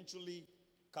eventually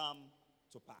come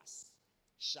to pass.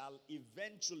 Shall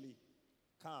eventually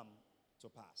come to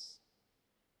pass.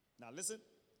 Now listen.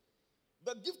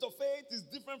 The gift of faith is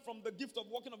different from the gift of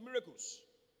working of miracles.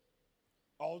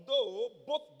 Although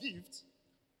both gifts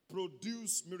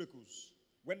produce miracles.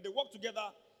 When they work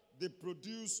together, they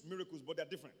produce miracles, but they're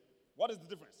different. What is the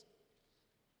difference?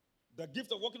 The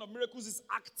gift of working of miracles is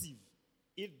active.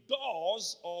 It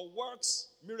does or works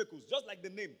miracles. Just like the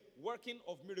name, working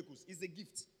of miracles, is a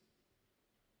gift.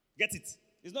 Get it?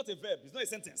 It's not a verb. It's not a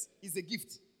sentence. It's a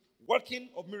gift. Working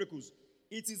of miracles.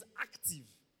 It is active.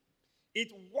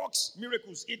 It works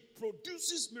miracles. It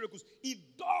produces miracles. It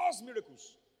does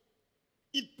miracles.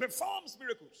 It performs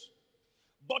miracles.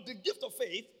 But the gift of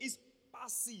faith is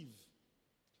passive.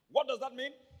 What does that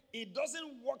mean? It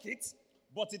doesn't work it,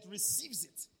 but it receives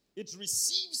it. It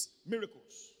receives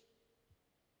miracles.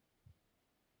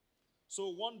 So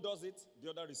one does it, the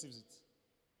other receives it.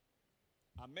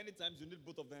 And many times you need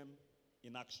both of them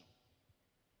in action.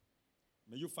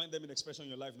 May you find them in expression in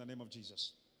your life in the name of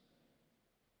Jesus.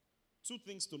 Two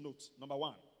things to note. Number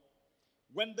one,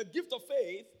 when the gift of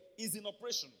faith is in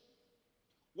operation,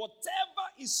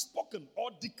 whatever is spoken or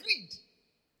decreed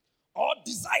or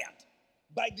desired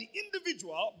by the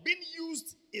individual being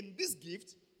used in this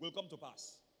gift will come to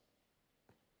pass.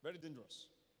 Very dangerous.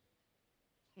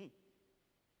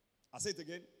 I say it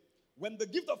again. When the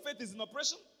gift of faith is in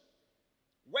operation,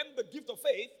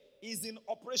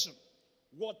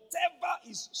 whatever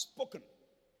is spoken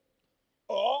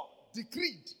or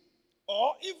decreed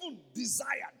or even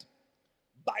desired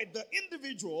by the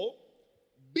individual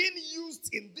being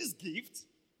used in this gift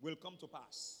will come to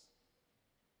pass.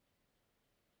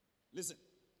 Listen,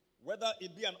 whether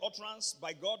it be an utterance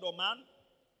by God or man,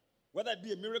 whether it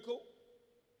be a miracle,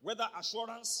 whether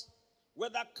assurance,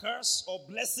 whether curse or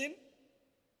blessing,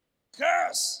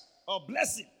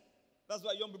 that's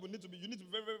why young people need to be very,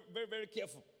 very, very, very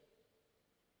careful.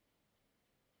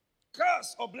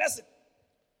 Curse or blessing,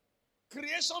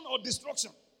 creation or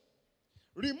destruction,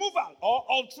 removal or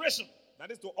alteration,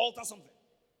 that is to alter something.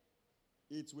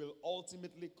 It will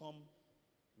ultimately come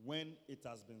when it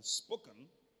has been spoken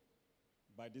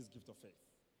by this gift of faith.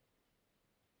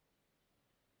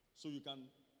 So you can,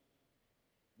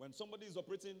 when somebody is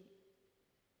operating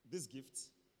this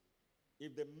gift,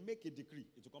 if they make a decree,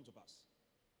 it will come to pass.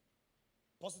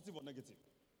 Positive or negative?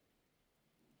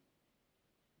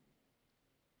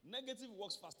 Negative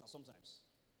works faster sometimes.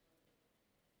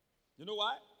 You know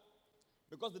why?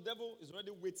 Because the devil is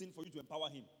already waiting for you to empower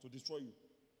him to destroy you.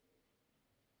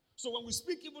 So when we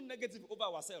speak even negative over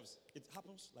ourselves, it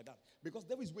happens like that. Because the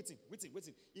devil is waiting.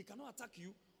 He cannot attack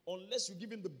you unless you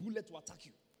give him the bullet to attack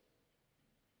you.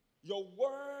 Your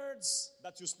words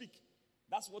that you speak,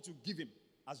 that's what you give him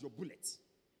as your bullet.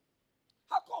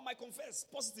 How come I confess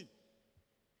positive?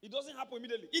 It doesn't happen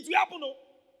immediately. It will happen, no,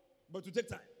 but it will take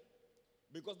time.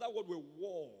 Because that word will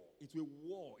war. It will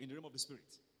war in the realm of the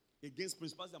spirit against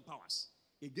principalities and powers,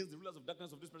 against the rulers of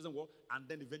darkness of this present world, and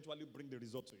then eventually bring the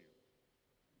result to you.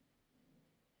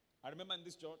 I remember in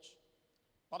this church,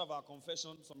 part of our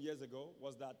confession some years ago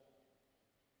was that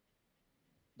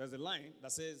there's a line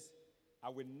that says, I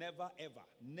will never, ever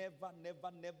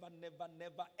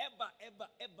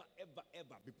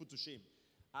be put to shame.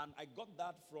 And I got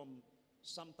that from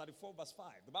Psalm 34 verse 5.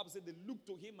 The Bible said they looked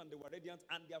to him and they were radiant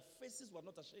and their faces were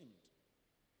not ashamed.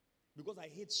 Because I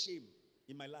hate shame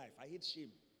in my life. I hate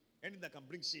shame. Anything that can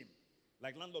bring shame.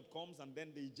 Like landlord comes and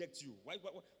then they eject you.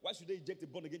 Why should they eject a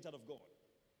born-again child of God?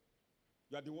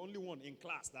 You are the only one in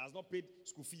class that has not paid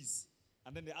school fees.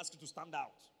 And then they ask you to stand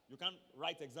out. You can't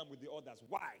write exam with the others.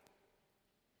 Why?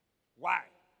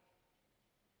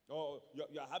 Or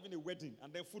you are having a wedding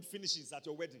and then food finishes at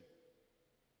your wedding.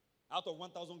 Out of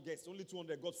 1,000 guests, only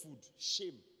 200 got food.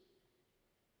 Shame.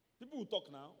 People will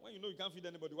talk now. When you know you can't feed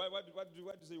anybody, why do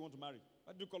you say you want to marry?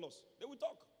 Why do you call us? They will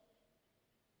talk.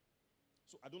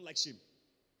 So I don't like shame.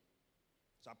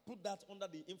 So I put that under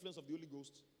the influence of the Holy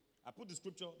Ghost. I put the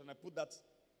scripture, then I put that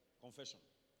confession.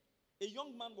 A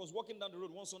young man was walking down the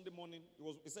road one Sunday morning.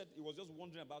 He said he was just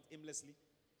wandering about aimlessly.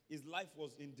 His life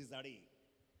was in disarray.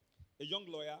 A young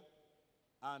lawyer,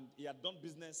 and he had done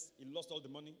business. He lost all the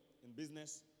money in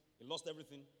business. He lost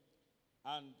everything.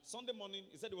 And Sunday morning,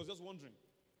 he said he was just wandering,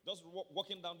 just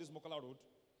walking down this Mokala road,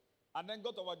 and then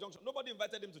got to our junction. Nobody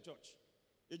invited him to church.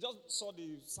 He just saw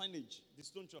the signage, the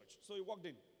stone church. So he walked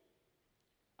in.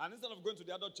 And instead of going to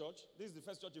the other church, this is the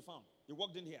first church he found. He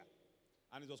walked in here,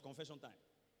 and it was confession time.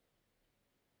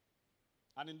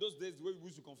 And in those days, the way we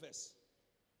used to confess,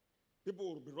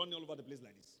 people would be running all over the place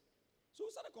like this. So we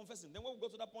started confessing. Then when we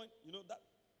got to that point, that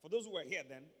for those who were here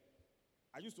then,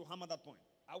 I used to hammer that point.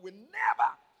 I will never,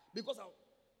 because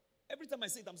every time I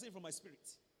say it, I'm saying it from my spirit.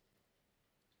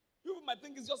 People might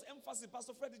think it's just emphasis.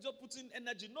 Pastor Fred is just putting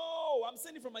energy. No, I'm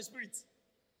saying it from my spirit.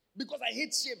 Because I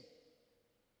hate shame.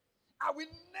 I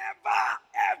will never,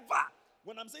 ever.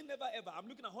 When I'm saying never, ever, I'm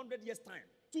looking at 100 years' time,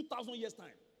 2,000 years'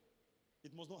 time.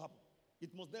 It must not happen.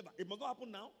 It must never. It must not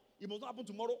happen now. It must not happen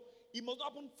tomorrow. It must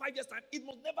not happen 5 years' time. It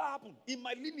must never happen in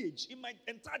my lineage, in my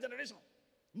entire generation.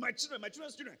 My children, my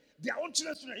children's children, their own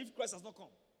children's children, if Christ has not come.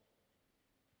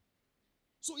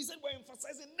 So he said, we're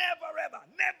emphasizing never, ever,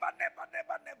 never, never,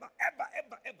 never, never, ever,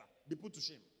 ever, ever be put to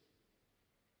shame.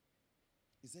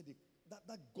 He said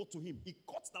that got to him. He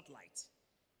caught that light.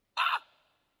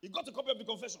 He got a copy of the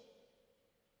confession.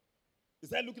 He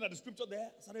started looking at the scripture there,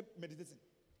 started meditating.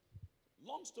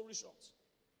 Long story short,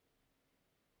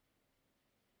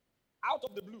 out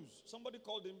of the blues, somebody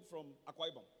called him from Akwa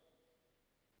Ibom,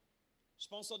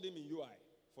 sponsored him in UI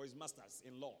for his master's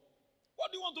in law.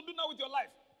 What do you want to do now with your life?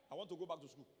 I want to go back to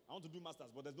school. I want to do master's,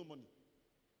 but there's no money.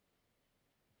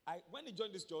 When he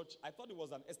joined this church, I thought he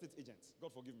was an estate agent.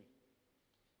 God forgive me.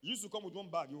 He used to come with one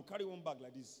bag. He would carry one bag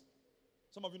like this.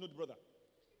 Some of you know the brother.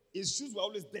 His shoes were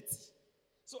always dirty.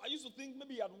 So I used to think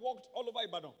maybe he had walked all over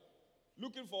Ibadan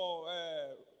looking for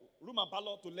room and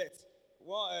parlor to let.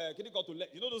 To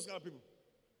let. You know those kind of people.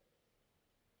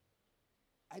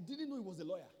 I didn't know he was a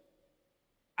lawyer.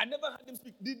 I never heard him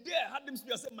speak. The day I heard him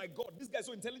speak, I said, my God, this guy is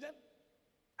so intelligent.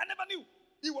 I never knew.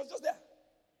 He was just there.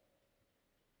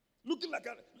 Looking like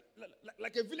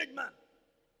a village man.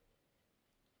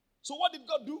 So what did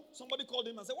God do? Somebody called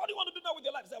him and said, what do you want to do now with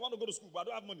your life? He said, I want to go to school, but I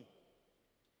don't have money.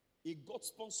 He got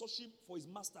sponsorship for his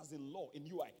master's in law in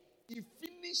UI. He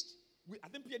finished with, I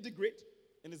think, PhD grade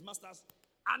in his master's.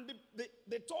 And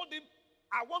they told him,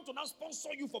 I want to now sponsor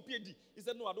you for PhD. He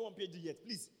said, no, I don't want PhD yet.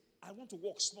 Please, I want to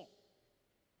work small.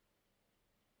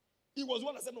 He was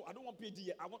one that said, no, I don't want PhD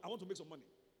yet. I want to make some money.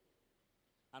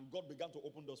 And God began to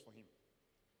open doors for him.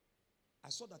 I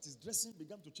saw that his dressing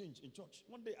began to change in church.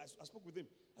 One day, I spoke with him.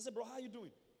 I said, bro, how are you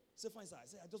doing? He said, fine, sir. I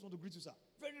said, I just want to greet you, sir.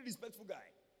 Very respectful guy.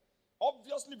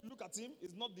 Obviously, if you look at him,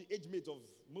 he's not the age mate of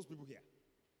most people here.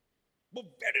 But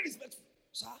very respectful.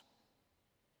 Sir,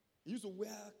 he used to wear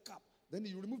a cap. Then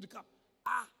he removed the cap.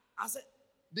 I said,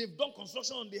 they've done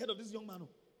construction on the head of this young man.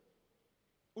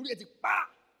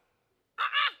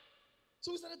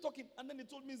 So we started talking, and then he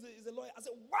told me he's a lawyer. I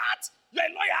said, what? You're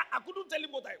a lawyer? I couldn't tell him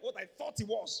what I thought he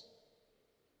was.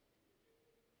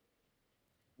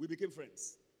 We became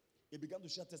friends. He began to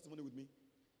share testimony with me.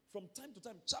 From time to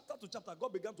time, chapter to chapter,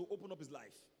 God began to open up his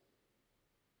life.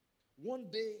 One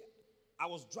day, I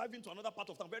was driving to another part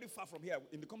of town, very far from here,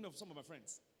 in the company of some of my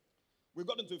friends. We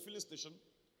got into a filling station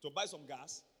to buy some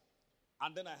gas,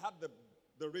 and then I had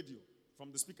the radio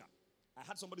from the speaker. I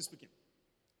had somebody speaking.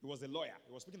 He was a lawyer.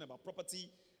 He was speaking about property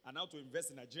and how to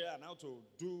invest in Nigeria and how to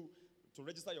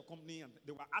register your company. And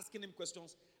they were asking him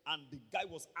questions, and the guy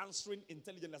was answering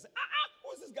intelligently. I said,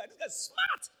 who is this guy? This guy's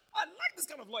smart. I like this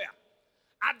kind of lawyer.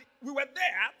 And we were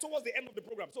there towards the end of the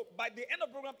program. So by the end of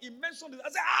the program, he mentioned it. I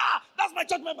said, that's my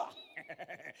church member.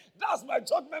 That's my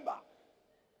church member.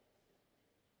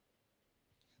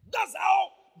 That's how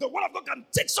the word of God can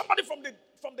take somebody from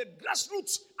the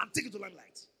grassroots and take it to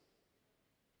limelight.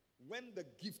 When the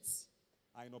gifts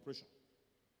are in operation.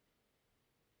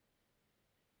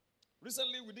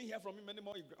 Recently, we didn't hear from him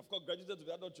anymore. He, of course, graduated to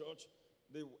the adult church.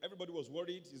 Everybody was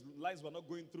worried. His lines were not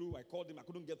going through. I called him. I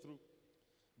couldn't get through.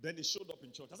 Then he showed up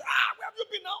in church. I said, where have you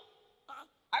been now?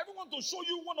 I even want to show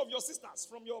you one of your sisters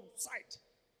from your side,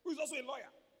 who is also a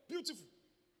lawyer. Beautiful.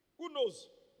 Who knows?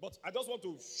 But I just want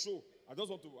to show. I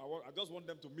just want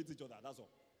them to meet each other. That's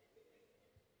all.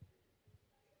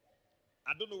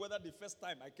 I don't know whether the first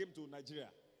time I came to Nigeria,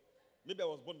 maybe I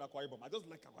was born in Akwa Ibom. I just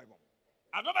like Akwa Ibom.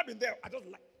 I've never been there. I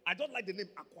don't like the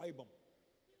name Akwa Ibom.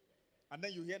 And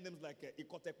then you hear names like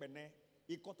Ikote Pene,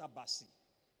 Ikota Basi.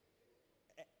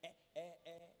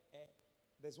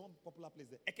 There's one popular place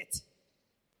there,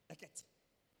 Eket.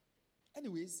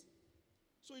 Anyways,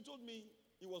 so he told me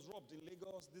he was robbed in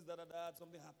Lagos, this, that,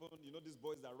 something happened. You know these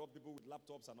boys that rob people with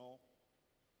laptops and all.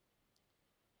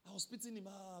 I was pitying him,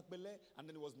 and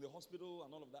then he was in the hospital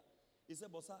and all of that. He said,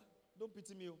 Bossa, don't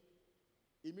pity me.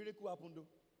 A miracle happened.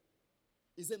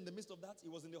 He said in the midst of that, he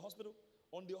was in the hospital.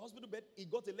 On the hospital bed, he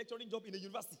got a lecturing job in a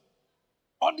university.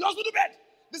 On the hospital bed.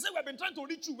 They said, we've been trying to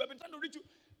reach you.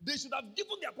 They should have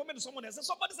given the appointment to someone else.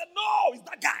 Somebody said, no, it's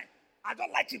that guy. I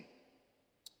don't like him.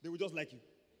 They will just like you.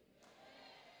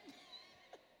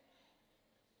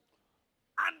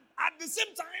 And at the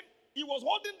same time, he was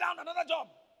holding down another job.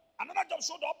 Another job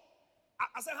showed up.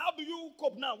 I said, how do you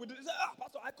cope now? He said,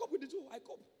 Pastor, I cope with it too. I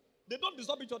cope. They don't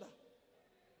disturb each other.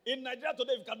 In Nigeria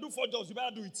today, if you can do 4 jobs, you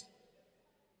better do it.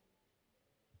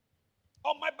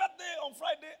 On my birthday, on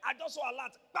Friday, I just saw a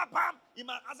lot. Bam, bam.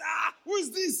 I said, who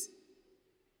is this?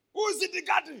 Who is in the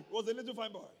garden? It was a little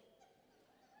fine boy.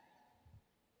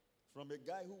 From a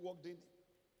guy who walked in,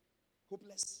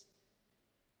 hopeless,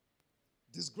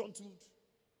 disgruntled.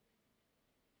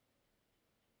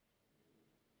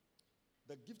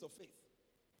 The gift of faith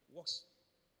works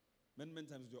many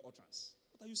times with your utterance.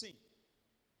 What are you saying?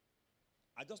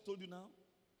 I just told you now,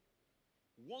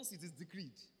 once it is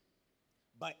decreed,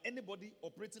 by anybody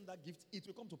operating that gift, it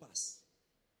will come to pass.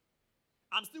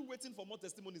 I'm still waiting for more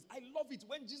testimonies. I love it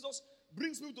when Jesus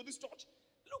brings people to this church.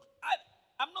 Look,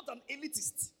 I'm not an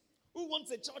elitist who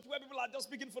wants a church where people are just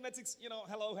speaking phonetics. You know,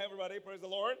 hello, everybody, praise the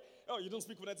Lord. Oh, you don't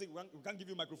speak phonetics, we can't give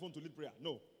you a microphone to lead prayer.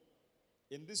 No.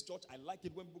 In this church, I like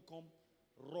it when people come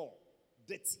raw,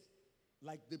 dirty.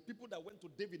 Like the people that went to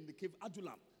David in the cave,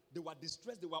 Adullam. They were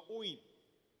distressed, they were owing.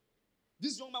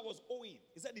 This young man was owing.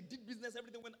 He said he did business,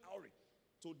 everything went awry.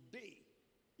 Today,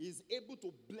 he is able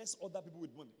to bless other people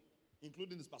with money,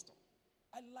 including his pastor.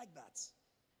 I like that.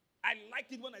 I like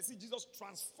it when I see Jesus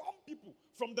transform people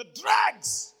from the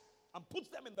dregs and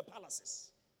put them in the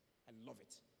palaces. I love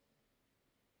it.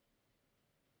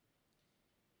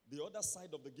 The other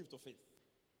side of the gift of faith,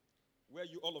 where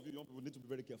all of you young people need to be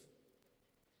very careful.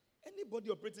 Anybody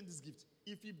operating this gift,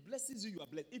 if he blesses you, you are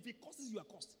blessed. If he curses you, are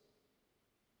cursed.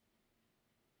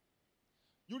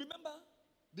 You remember,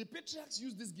 the patriarchs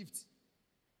used this gift.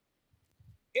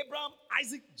 Abraham,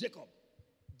 Isaac, Jacob.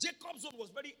 Jacob's own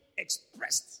was very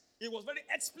expressed. It was very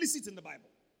explicit in the Bible.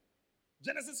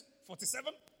 Genesis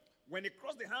 47, when he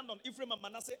crossed the hand on Ephraim and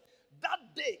Manasseh,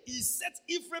 that day he set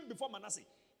Ephraim before Manasseh.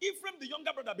 Ephraim, the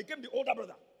younger brother, became the older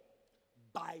brother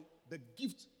by the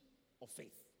gift of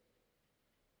faith.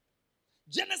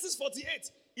 Genesis 48,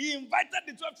 he invited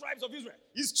the 12 tribes of Israel,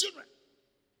 his children.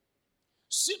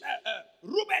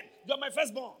 Reuben, you are my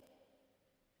firstborn.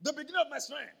 The beginning of my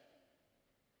strength.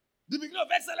 The beginning of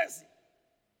excellency.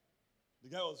 The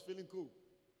guy was feeling cool.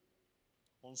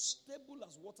 Unstable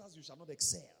as waters, you shall not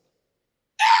excel.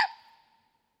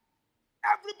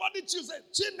 Everybody chooses.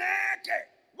 Chineke,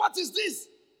 what is this?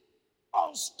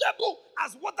 Unstable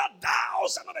as water, thou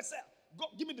shalt not excel. Go,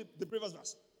 give me the previous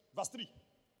verse. Verse 3.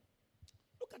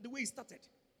 Look at the way he started.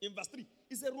 In verse 3,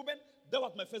 he said, Reuben, thou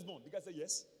art my firstborn. The guy said,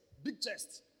 yes. Big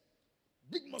chest,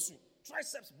 big muscle,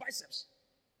 triceps, biceps,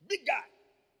 big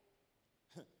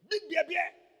guy, big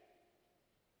beer.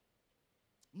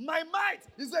 My might.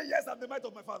 He said, yes, I'm the might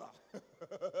of my father. And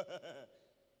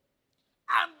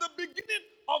the beginning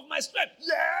of my strength.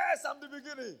 Yes, I'm the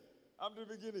beginning. I'm the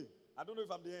beginning. I don't know if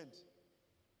I'm the end.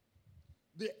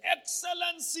 The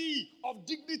excellency of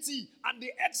dignity and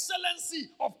the excellency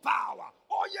of power.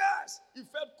 Oh, yes, he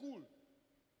felt cool.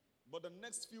 But the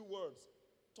next few words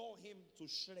tore him to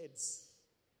shreds.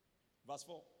 Verse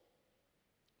 4.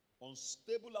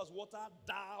 Unstable as water,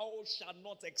 thou shalt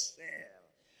not excel.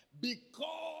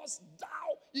 Because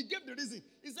thou, he gave the reason.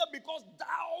 He said, because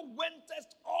thou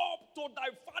wentest up to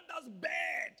thy father's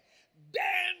bed,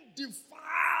 then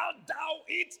defiled thou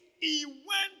it. He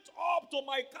went up to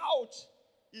my couch.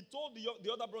 He told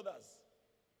the other brothers.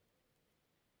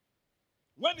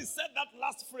 When he said that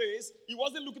last phrase, he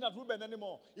wasn't looking at Reuben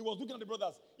anymore. He was looking at the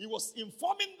brothers. He was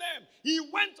informing them. He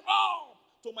went up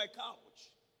to my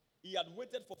couch. He had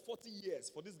waited for 40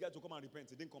 years for this guy to come and repent.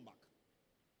 He didn't come back.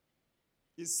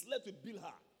 He slept with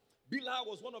Bilhah. Bilhah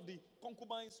was one of the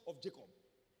concubines of Jacob,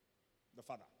 the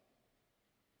father.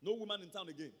 No woman in town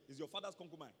again. Is your father's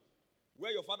concubine.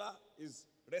 Where your father is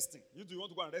resting. You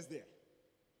want to go and rest there.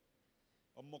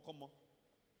 Omo.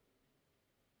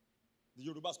 The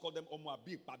Yorubas call them Omo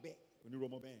Abi Pabe.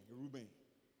 Reuben.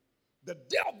 The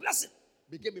day of blessing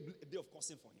became a day of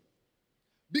cursing for him.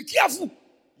 Be careful,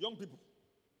 young people.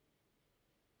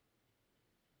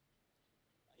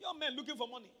 Young men looking for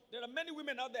money. There are many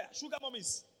women out there, sugar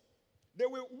mummies. They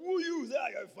will woo you. Say,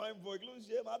 you're a fine boy.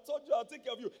 I told you I'll take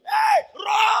care of you. Hey,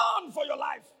 run for your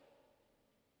life.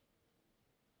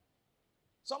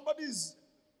 Somebody's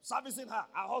servicing her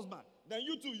husband. Then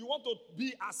you too, you want to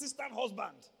be assistant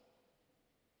husband.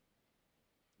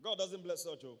 God doesn't bless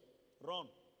such. Run.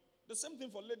 The same thing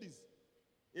for ladies.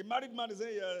 A married man is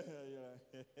saying,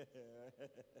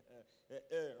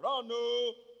 run,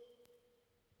 no.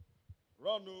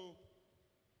 Run, no.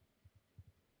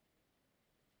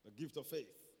 The gift of faith.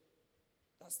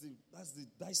 That's the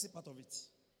dicey part of it.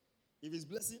 If it's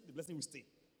blessing, the blessing will stay.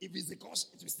 If it's the curse,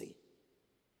 it will stay.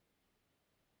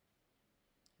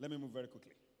 Let me move very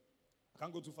quickly. I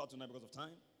can't go too far tonight because of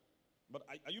time. But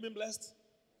are you being blessed?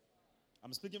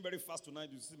 I'm speaking very fast tonight.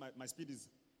 You see my speed is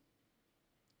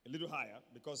a little higher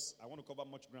because I want to cover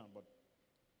much ground, but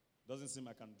it doesn't seem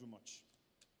I can do much.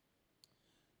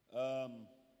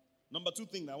 Number 2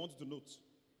 thing that I want you to note.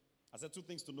 I said 2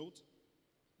 things to note.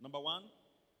 Number 1,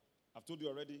 I've told you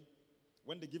already,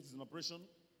 when the gift is in operation,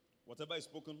 whatever is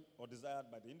spoken or desired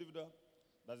by the individual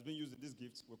that is being used in this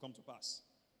gift will come to pass.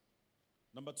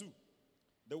 Number 2,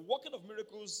 the working of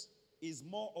miracles is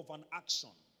more of an action,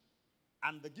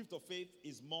 and the gift of faith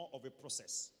is more of a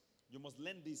process. You must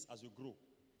learn this as you grow.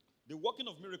 The working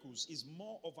of miracles is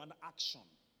more of an action,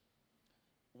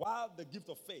 while the gift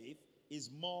of faith is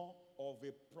more of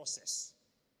a process.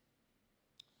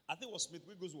 I think it was Smith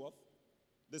Wigglesworth.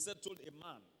 They said, told a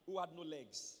man who had no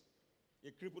legs,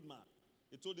 a crippled man.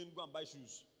 He told him, go and buy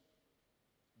shoes.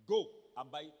 Go and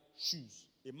buy shoes.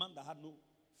 A man that had no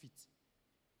feet.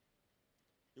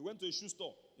 He went to a shoe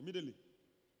store immediately.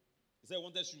 He said he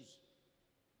wanted shoes.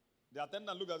 The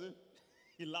attendant looked at him.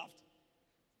 He laughed.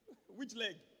 Which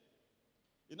leg?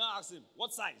 He now asked him,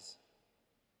 what size?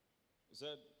 He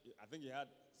said, I think he had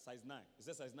size 9. He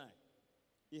said size 9.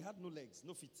 He had no legs,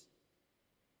 no feet.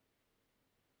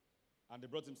 And they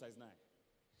brought him size 9.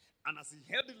 And as he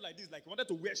held it like this, like he wanted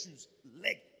to wear shoes,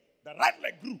 leg, the right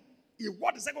leg grew. He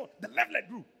wore the second, the left leg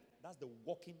grew. That's the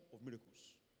working of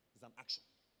miracles. It's an action.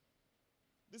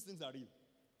 These things are real.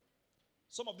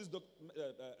 Some of these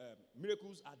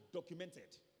miracles are documented.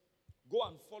 Go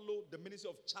and follow the ministry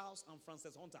of Charles and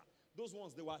Frances Hunter. Those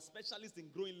ones, they were specialists in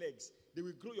growing legs. They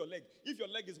will grow your leg. If your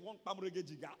leg is one pamrege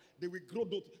jiga, they will grow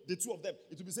the two of them.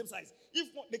 It will be the same size. If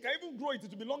they can even grow it, it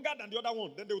will be longer than the other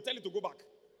one. Then they will tell it to go back.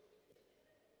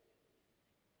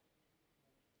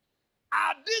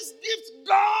 Are these gifts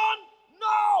gone?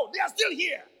 No, they are still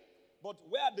here. But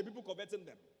where are the people converting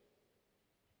them?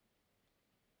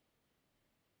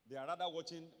 They are rather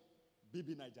watching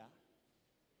Bibi Niger.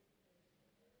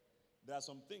 There are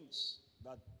some things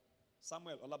that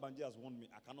Samuel Olabanji has warned me.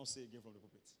 I cannot say again from the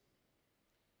pulpit.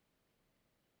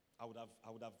 I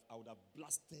would have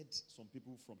blasted some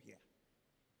people from here.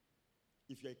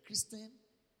 If you're a Christian,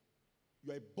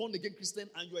 you are a born-again Christian,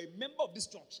 and you are a member of this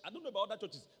church. I don't know about other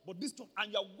churches, but this church,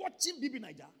 and you are watching Bibi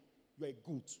Niger, you are a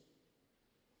goat.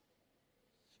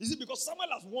 Is it because Samuel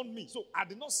has warned me? So I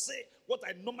did not say what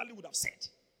I normally would have said.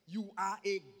 You are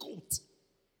a goat.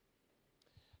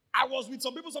 I was with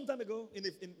some people some time ago in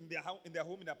their home, in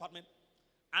their apartment,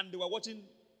 and they were watching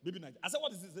Bibi Niger. I said,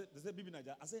 what is this? They said, Bibi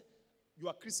Niger. I said, you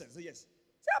are Christian? They said, yes.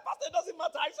 I said, Pastor, it doesn't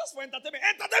matter. It's just for entertainment.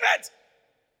 Entertainment!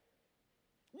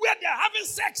 Where they are having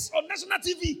sex on national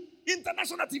TV,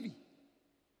 international TV.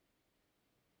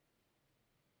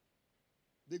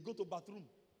 They go to bathroom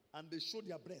and they show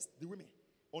their breast, the women,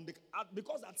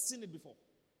 because I'd seen it before.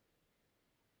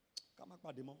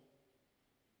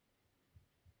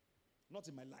 Not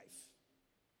in my life.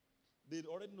 They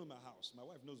already know my house. My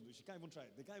wife knows. She can't even try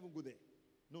it. They can't even go there.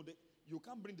 No, you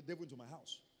can't bring the devil into my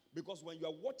house. Because when you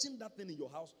are watching that thing in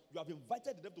your house, you have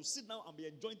invited the devil to sit down and be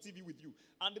enjoying TV with you.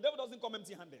 And the devil doesn't come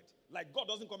empty-handed. Like God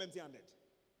doesn't come empty-handed.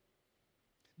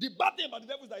 The bad thing about the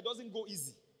devil is that it doesn't go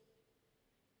easy.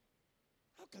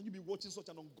 How can you be watching such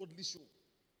an ungodly show?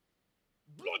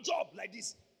 Blow job like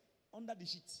this under the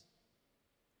sheet.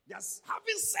 They're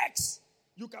having sex.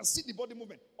 You can see the body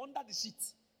movement under the sheet.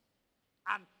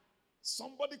 And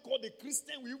somebody called a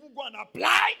Christian will even go and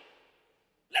apply.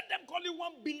 Let them call it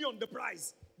 1 billion the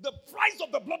price. The price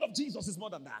of the blood of Jesus is more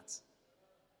than that.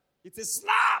 It's a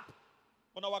slap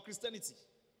on our Christianity.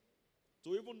 To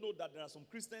even know that there are some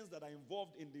Christians that are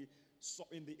involved in the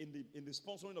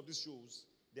sponsoring of these shows,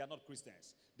 they are not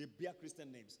Christians. They bear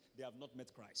Christian names. They have not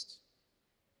met Christ.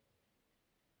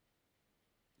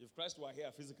 If Christ were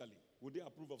here physically, would they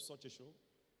approve of such a show?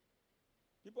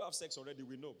 People have sex already,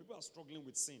 we know. People are struggling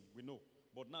with sin, we know.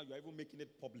 But now you are even making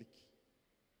it public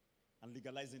and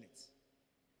legalizing it.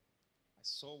 I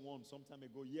saw one some time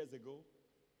ago, years ago.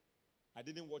 I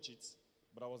didn't watch it,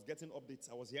 but I was getting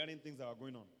updates. I was hearing things that were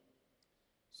going on.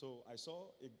 So I saw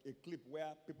a clip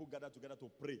where people gathered together to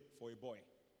pray for a boy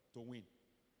to win.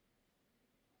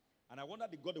 And I wondered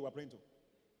the God they were praying to.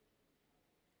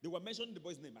 They were mentioning the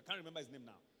boy's name. I can't remember his name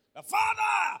now. The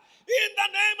Father, in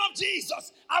the name of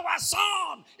Jesus, our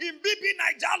son in Bibi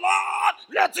Niger, Lord,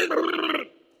 let him.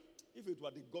 If it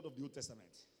were the God of the Old Testament.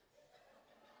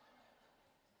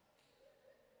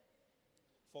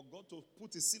 For God to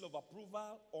put a seal of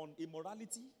approval on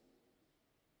immorality.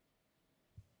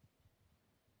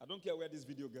 I don't care where this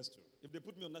video gets to. If they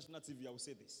put me on national TV, I will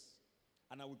say this.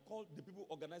 And I will call the people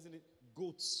organizing it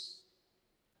goats.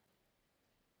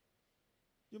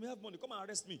 You may have money. Come and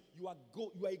arrest me. You are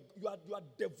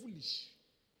devilish.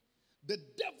 The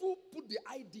devil put the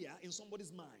idea in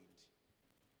somebody's mind.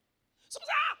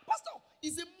 Somebody say, Pastor,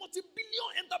 it's a multi-billion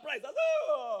enterprise. I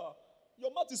say,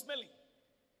 your mouth is smelling.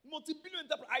 Multi-billion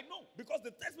enterprise. I know, because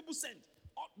the text people send,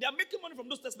 they are making money from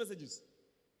those text messages.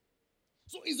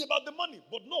 So it's about the money.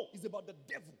 But no, it's about the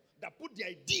devil that put the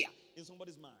idea in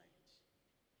somebody's mind.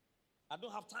 I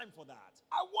don't have time for that.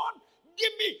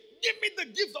 Give me the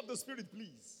gifts of the Spirit,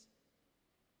 please.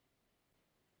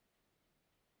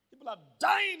 People are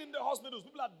dying in the hospitals.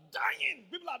 People are dying.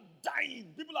 People are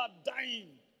dying. People are dying.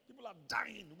 People are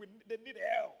dying. They need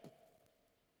help.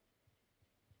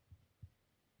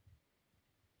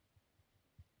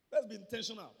 Let's be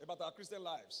intentional about our Christian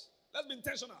lives. Let's be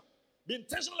intentional. Be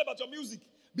intentional about your music.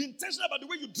 Be intentional about the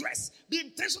way you dress. Be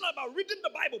intentional about reading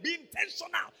the Bible. Be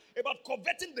intentional about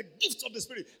coveting the gifts of the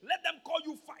Spirit. Let them call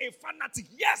you a fanatic.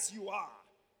 Yes, you are.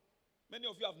 Many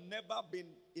of you have never been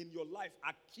in your life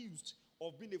accused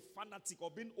of being a fanatic or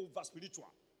being over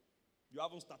spiritual. You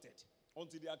haven't started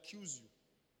until they accuse you.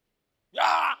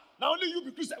 Yeah, now only you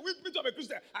be Christian. Me too, I'm a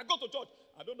Christian. I go to church.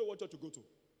 I don't know what church to go to.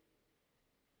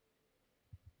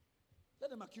 Let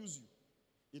them accuse you.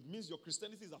 It means your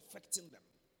Christianity is affecting them.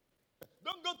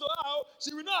 Don't go to her.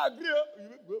 She will not agree.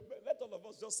 Let all of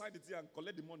us just sign it here and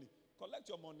collect the money. Collect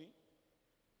your money.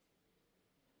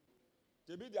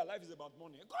 Maybe their life is about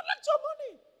money. Collect your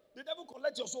money. The devil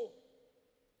collect your soul.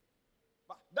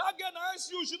 But that girl asks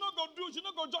you, she not go do, she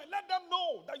not go join. Let them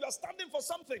know that you are standing for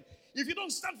something. If you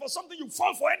don't stand for something, you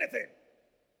fall for anything.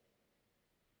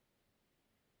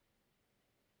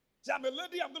 Say, I'm a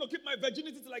lady, I'm going to keep my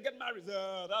virginity till I get married.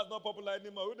 That's not popular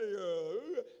anymore.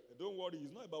 Don't worry,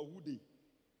 it's not about who they.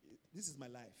 This is my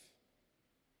life.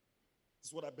 This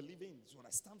is what I believe in. This is what I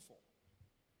stand for.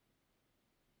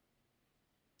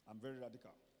 I'm very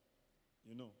radical.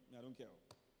 You know, I don't care.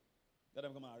 Let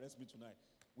them come and arrest me tonight.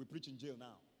 We preach in jail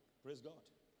now. Praise God.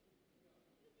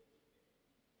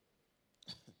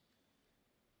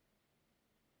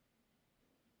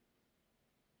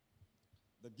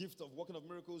 The gift of working of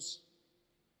miracles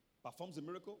performs a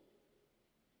miracle,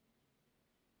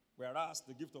 whereas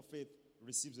the gift of faith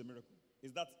receives a miracle.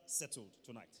 Is that settled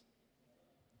tonight?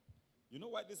 You know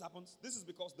why this happens? This is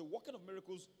because the working of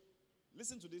miracles,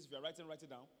 listen to this, if you're writing, write it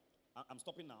down. I'm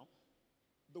stopping now.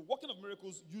 The working of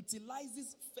miracles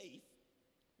utilizes faith,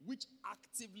 which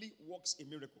actively works a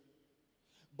miracle.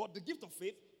 But the gift of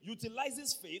faith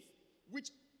utilizes faith, which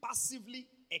passively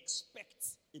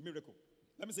expects a miracle.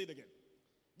 Let me say it again.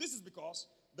 This is because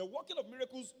the working of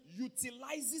miracles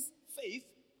utilizes faith,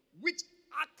 which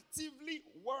actively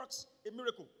works a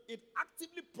miracle. It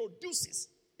actively produces,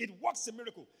 it works a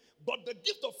miracle. But the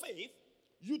gift of faith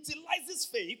utilizes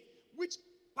faith, which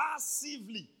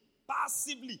passively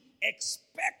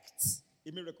expects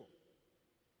a miracle.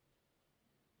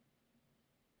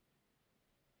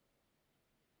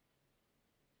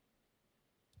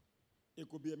 It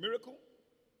could be a miracle,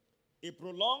 a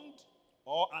prolonged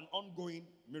or an ongoing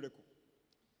miracle.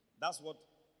 That's what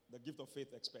the gift of faith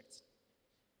expects.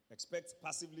 Expects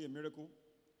passively a miracle,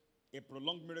 a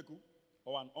prolonged miracle,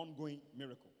 or an ongoing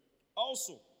miracle.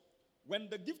 Also, when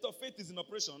the gift of faith is in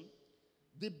operation,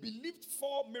 the believed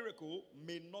for miracle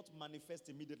may not manifest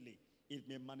immediately. It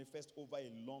may manifest over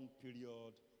a long period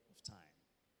of time.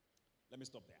 Let me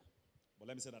stop there. But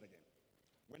let me say that again.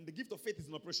 When the gift of faith is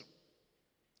in operation,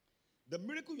 the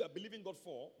miracle you are believing God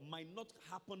for might not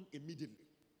happen immediately.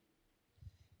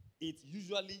 It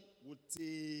usually would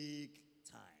take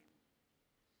time.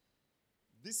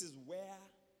 This is where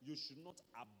you should not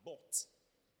abort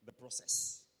the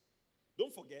process.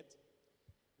 Don't forget,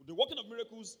 the working of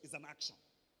miracles is an action,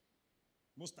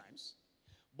 most times.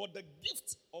 But the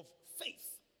gift of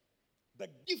faith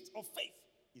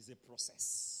is a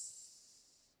process.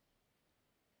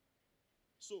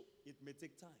 So it may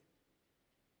take time.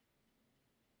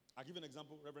 I'll give you an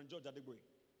example. Reverend George Adegboye.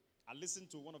 I listened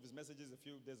to one of his messages a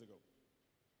few days ago.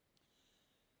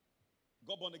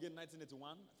 Got born again in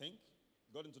 1981, I think.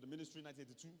 Got into the ministry in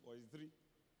 1982 or 83.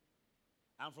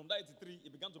 And from that 83, he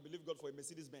began to believe God for a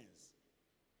Mercedes-Benz.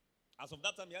 As of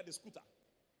that time, he had a scooter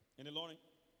in Ilorin.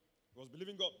 He was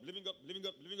believing God.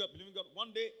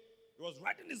 One day, he was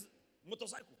riding his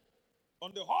motorcycle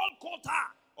on the hall quarter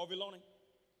of Ilorin.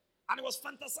 And he was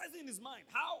fantasizing in his mind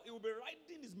how he would be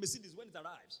riding his Mercedes when it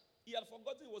arrives. He had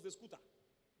forgotten it was a scooter,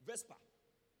 Vespa.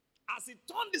 As he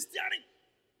turned the steering,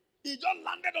 he just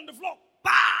landed on the floor.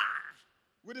 Bah!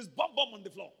 With his bum on the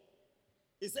floor.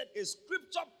 He said a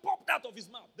scripture popped out of his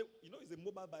mouth. You know, it's a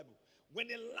mobile Bible. When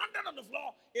he landed on the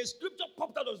floor, a scripture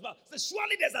popped out of his mouth. He said,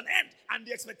 surely there's an end, and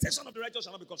the expectation of the righteous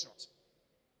shall not be cut short.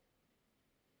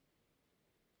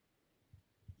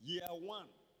 Year 1,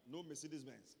 no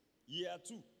Mercedes-Benz. Year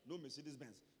 2, no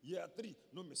Mercedes-Benz. Year 3,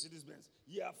 no Mercedes-Benz.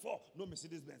 Year 4, no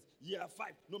Mercedes-Benz. Year 5,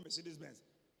 no Mercedes-Benz.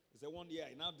 He said one year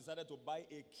he now decided to buy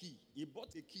a key. He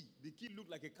bought a key. The key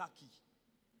looked like a car key.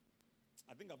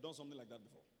 I think I've done something like that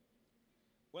before.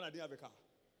 When I didn't have a car,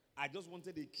 I just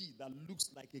wanted a key that looks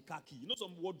like a car key. You know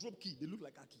some wardrobe key, they look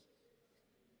like car key.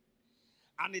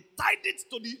 And he tied it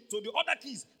to the other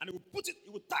keys, and he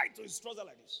would tie it to his trouser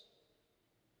like this.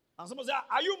 And someone said,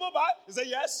 are you mobile? He said,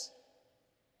 yes.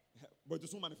 But it will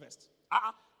soon manifest.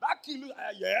 That key looks,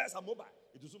 yes, I'm mobile.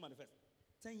 It will soon manifest.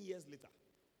 10 years later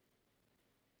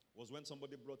was when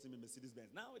somebody brought him a Mercedes-Benz.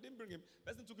 Now, it didn't bring him.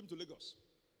 Person took him to Lagos.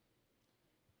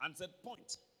 and said,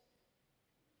 point,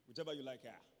 whichever you like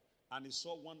here. And he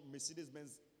saw one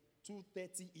Mercedes-Benz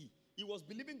 230E. He was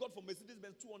believing God for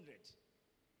Mercedes-Benz 200.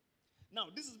 Now,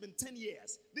 this has been 10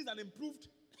 years. This is an improved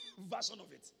version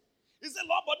of it. He said,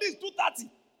 Lord, but this is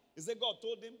 230. He said, God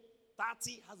told him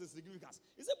 30 has a significance.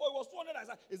 He said, but it was 200.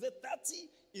 He said, 30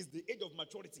 is the age of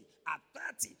maturity. At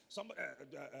 30,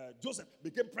 Joseph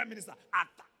became prime minister.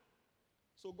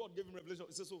 So God gave him revelation.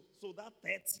 He said, so that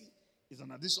 30 is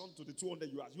an addition to the 200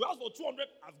 you asked. You asked for 200,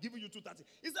 I've given you 230.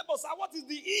 He said, but sir, what is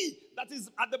the E that is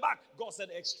at the back? God said,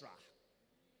 extra.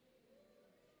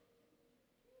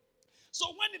 So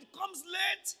when it comes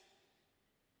late,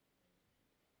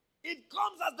 it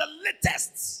comes as the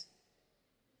latest.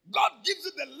 God gives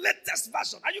you the latest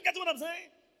version. Are you getting what I'm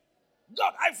saying?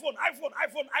 God, iPhone 10.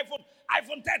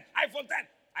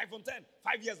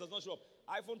 5 years does not show up.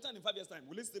 iPhone 10 in 5 years' time,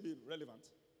 will it still be relevant?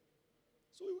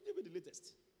 So he will give you the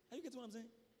latest. Are you getting what I'm saying?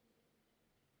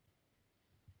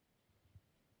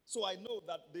 So I know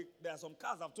that there are some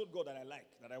cars I've told God that I like,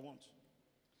 that I want.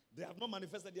 They have not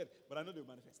manifested yet, but I know they will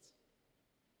manifest.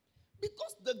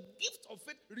 Because the gift of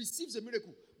faith receives a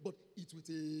miracle, but it will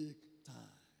take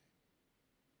time.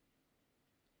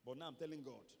 But now I'm telling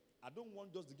God, I don't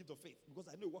want just the gift of faith, because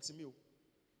I know it works in me.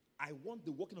 I want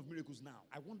the working of miracles now.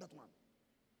 I want that one.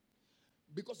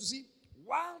 Because you see,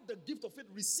 while the gift of faith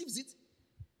receives it,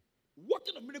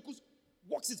 working of miracles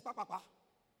works it,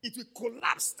 it will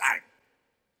collapse time.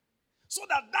 So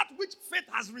that which faith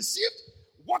has received,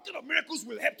 working of miracles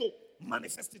will help to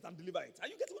manifest it and deliver it. Are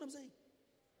you getting what I'm saying?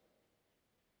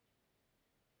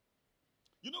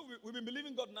 You know, we've been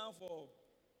believing God now for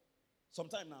some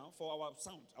time now for our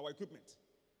sound, our equipment,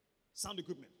 sound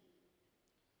equipment.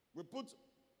 We put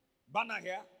banner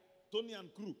here, Tony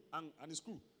and crew and his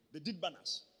crew, they did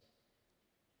banners.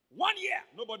 1 year,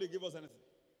 nobody gave us anything.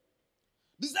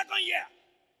 The second year,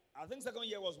 I think second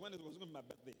year was when it was going to be my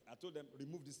birthday. I told them,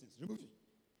 remove these things, remove it.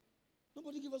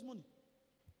 Nobody gave us money.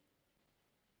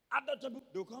 At that time,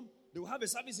 they will come, they will have a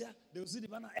service here, they will see the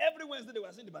banner. Every Wednesday, they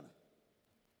were seeing the banner.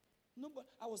 No, but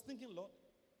I was thinking, Lord,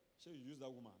 shall you use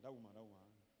that woman.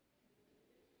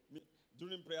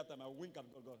 During prayer time, I wink at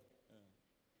God.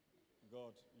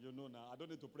 God, you know now, I don't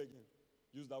need to pray again.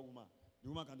 Use that woman. The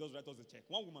woman can just write us a check.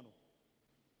 One woman.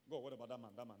 God, what about that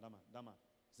man?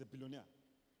 He's a billionaire.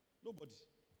 Nobody.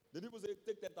 They didn't even say,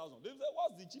 take 10,000. They say,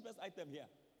 what's the cheapest item here?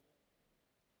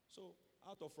 So,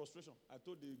 out of frustration, I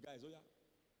told the guys, oh yeah,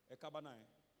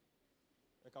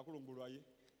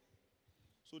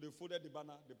 so they folded the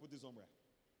banner, they put it somewhere.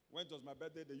 When it was my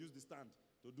birthday, they used the stand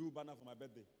to do banner for my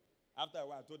birthday. After a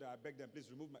while, I told them, I begged them, please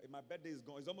remove my birthday is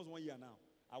gone. It's almost 1 year now.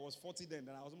 I was 40 then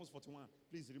I was almost 41.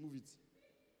 Please remove it.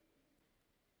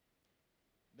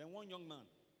 Then one young man,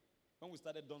 when we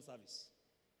started dawn service,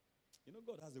 you know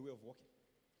God has a way of working.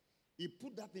 He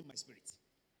put that in my spirit.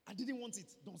 I didn't want it,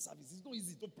 dawn service. It's not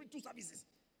easy to preach 2 services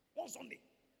one Sunday.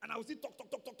 And I will still talk till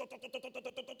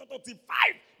 5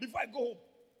 before I go home.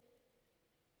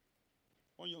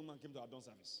 One young man came to our dawn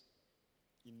service.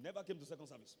 He never came to second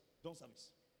service, dawn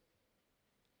service.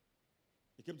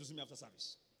 He came to see me after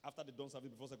service. After the dawn service,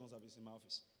 before second service in my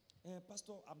office.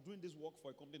 Pastor, I'm doing this work for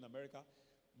a company in America,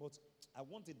 but I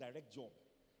want a direct job.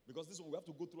 Because this one, we have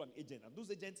to go through an agent. And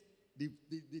those agents,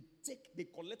 they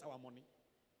collect our money.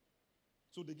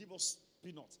 So they give us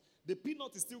peanuts. The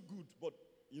peanut is still good, but,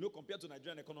 compared to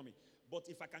Nigerian economy. But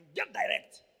if I can get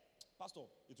direct, Pastor,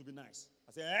 it will be nice.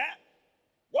 I say,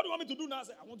 what do you want me to do now? I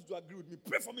said, I want you to agree with me.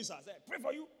 Pray for me, sir. I said, pray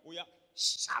for you. Oh, yeah.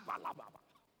 Shabalababa.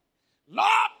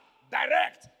 Lord,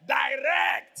 direct.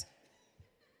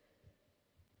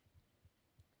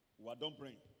 We are done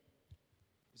praying.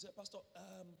 He said, Pastor,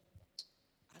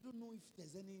 I don't know if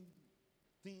there's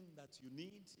anything that you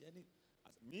need. I said,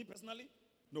 me personally?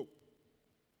 No.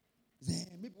 He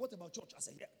said, maybe what about church? I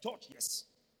said, yeah, church, yes.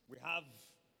 We have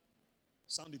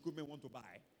sound equipment we want to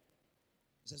buy.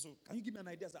 He said, so can you give me an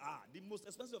idea? I said, the most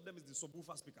expensive of them is the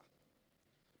subwoofer speaker.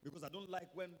 Because I don't like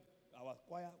when our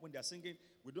choir, when they're singing,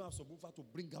 we don't have subwoofer to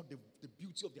bring out the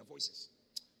beauty of their voices.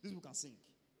 These people can sing.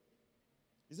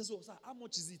 He said, so sir, how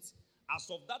much is it? As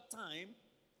of that time,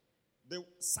 the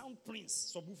Sound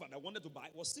Prince subwoofer that I wanted to buy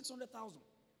was 600,000.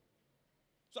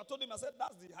 So I told him, I said,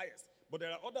 that's the highest. But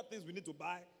there are other things we need to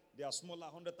buy. They are smaller,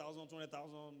 100,000,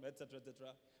 200,000, etc.,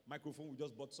 etc. Microphone, we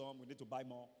just bought some. We need to buy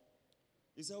more.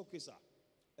 He said, okay, sir.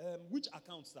 Which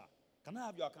account, sir? Can I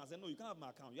have your account? I said, no, you can't have my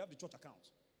account. You have the church account.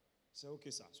 He said,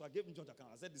 okay, sir. So I gave him church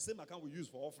account. I said, the same account we use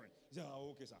for offering. He said,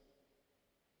 okay, sir.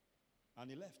 And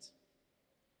he left.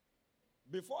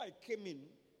 Before I came in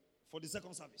for the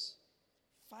second service,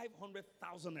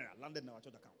 500,000 naira landed in our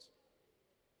church account.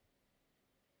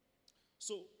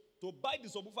 So To buy the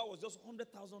subwoofer was just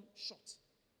 100,000 short.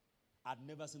 I'd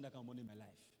never seen that kind of money in my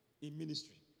life. In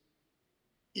ministry.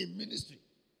 In ministry.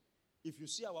 If you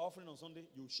see our offering on Sunday,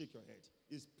 you'll shake your head.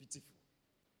 It's pitiful.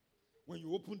 When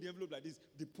you open the envelope like this,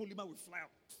 the polymer will fly out.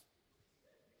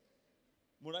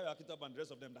 Murayo Akitab and the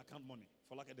rest of them that count money.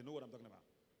 For like they know what I'm talking about.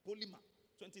 Polymer,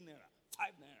 20 naira,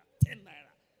 5 naira, 10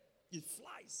 naira. It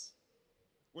flies.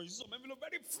 When you see some envelope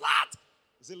very flat,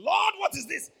 you say, Lord, what is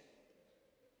this?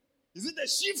 Is it a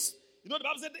sheaf? You know the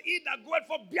Bible said, he that goeth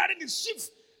for bearing his sheaf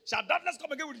shall doubtless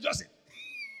come again with rejoicing.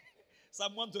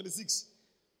 Psalm 126.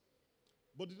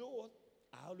 But you know what?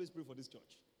 I always pray for this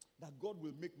church. That God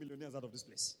will make millionaires out of this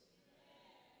place.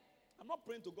 I'm not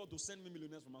praying to God to send me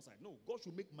millionaires from outside. No, God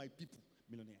should make my people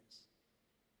millionaires.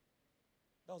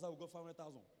 That was how we got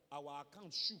 500,000. Our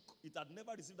account shook. It had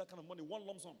never received that kind of money, one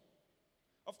lump sum.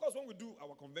 Of course, when we do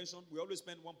our convention, we always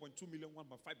spend 1.2 million,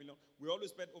 1.5 million. We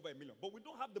always spend over $1 million. But we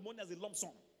don't have the money as a lump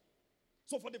sum.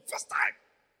 So for the first time,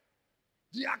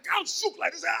 the account shook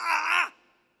like this.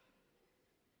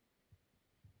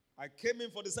 I came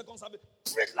in for the second service,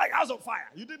 preached like house of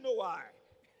fire. You didn't know why.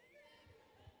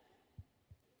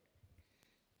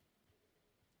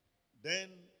 Then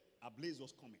a blaze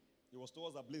was coming. It was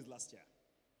towards a blaze last year.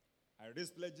 I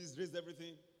raised pledges, raised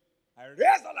everything. I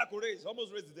raised all I could raise.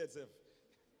 Almost raised the dead self.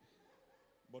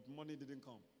 But money didn't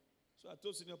come. So I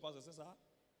told senior pastor, I said, sir,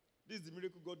 this is the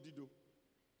miracle God did.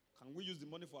 Can we use the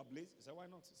money for a blaze? He said, why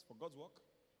not? It's for God's work.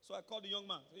 So I called the young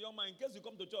man. I said, young man, in case you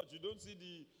come to church, you don't see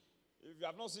if you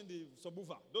have not seen the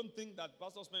subwoofer, don't think that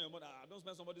pastor spend your money. Don't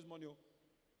spend somebody's money.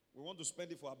 We want to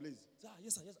spend it for a blaze. He said,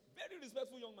 yes, sir, yes, sir. Very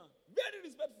respectful young man. Very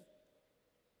respectful.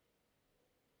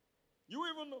 You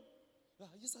even know.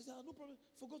 Yes, sir, no problem.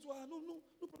 Forgot to,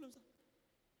 no problem, sir.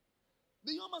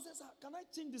 The young man said, sir, can I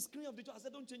change the screen of the church? I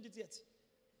said, don't change it yet.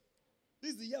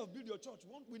 This is the year of build your church.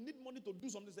 We need money to do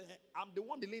something. Say, hey, I'm the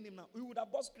one delaying him now. We would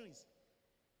have bought screens.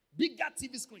 Bigger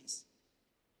TV screens.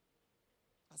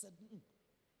 I said,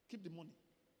 keep the money.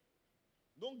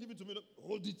 Don't give it to me.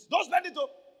 Hold it. Don't spend it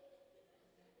up.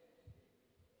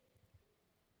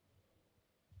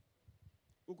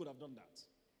 Who could have done that?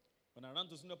 When I ran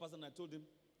to senior pastor and I told him,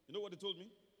 you know what he told me?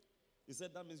 He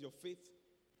said, that means your faith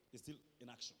is still in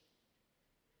action.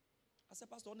 I said,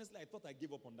 Pastor, honestly, I thought I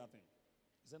gave up on that thing.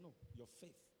 He said, no, your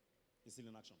faith is still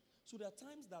in action. So there are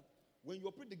times that when you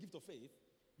operate the gift of faith,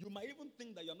 you might even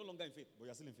think that you're no longer in faith, but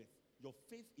you're still in faith. Your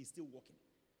faith is still working.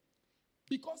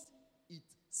 Because it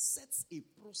sets a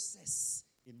process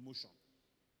in motion.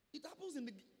 It happens in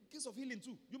the case of healing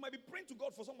too. You might be praying to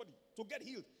God for somebody to get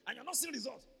healed, and you're not seeing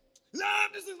results.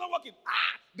 This is not working.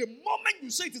 The moment you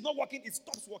say it is not working, it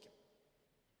stops working.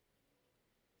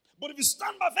 But if you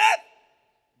stand by faith,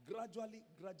 gradually,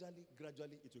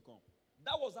 it will come.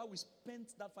 That was how we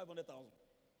spent that 500,000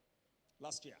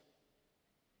 last year.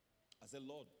 I said,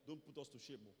 Lord, don't put us to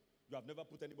shame. You have never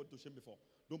put anybody to shame before.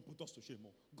 Don't put us to shame.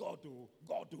 God,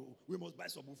 we must buy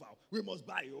subwoofer. We must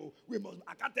buy.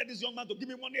 I can't tell this young man to give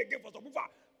me money again for subwoofer.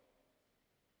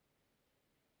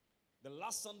 The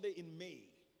last Sunday in May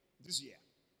this year,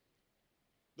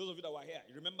 those of you that were here,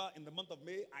 you remember in the month of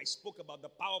May, I spoke about the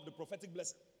power of the prophetic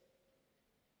blessing.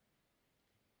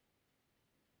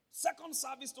 Second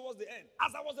service towards the end,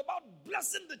 as I was about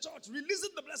blessing the church,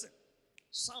 releasing the blessing,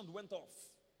 sound went off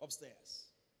upstairs.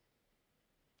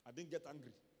 I didn't get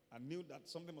angry. I knew that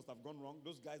something must have gone wrong.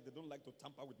 Those guys, they don't like to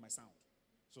tamper with my sound.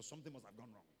 So something must have gone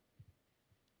wrong.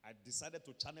 I decided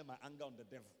to channel my anger on the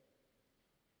devil.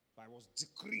 I was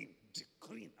decreeing.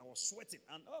 I was sweating.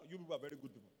 And you people are very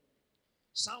good people.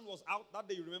 Sound was out. That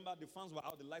day, you remember, the fans were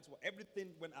out, the lights were,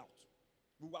 everything went out.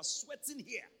 We were sweating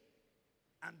here.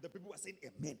 And the people were saying,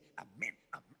 amen, amen,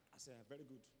 amen. I said, very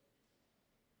good.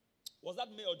 Was that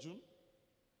May or June?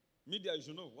 Media, you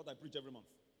should know what I preach every month.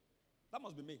 That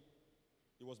must be May.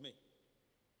 It was May.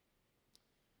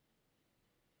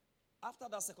 After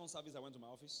that second service, I went to my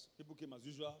office. People came as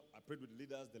usual. I prayed with the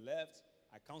leaders. They left.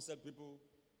 I counseled people.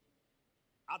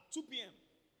 At 2 p.m.,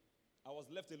 I was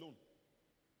left alone.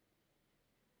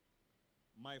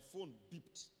 My phone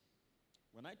beeped.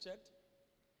 When I checked,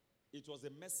 it was a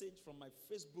message from my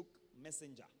Facebook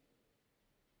Messenger.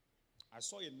 I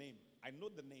saw a name. I know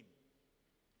the name.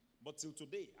 But till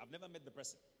today, I've never met the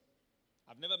person.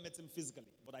 I've never met him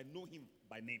physically, but I know him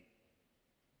by name.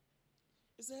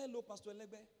 He said, hello, Pastor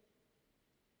Elegbe.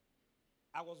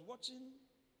 I was watching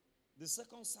the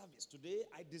second service today.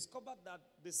 I discovered that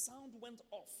the sound went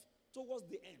off towards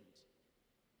the end.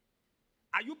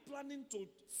 Are you planning to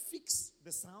fix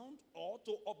the sound or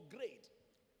to upgrade?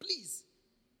 Please,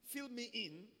 fill me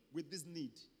in with this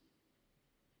need.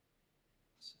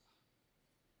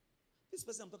 This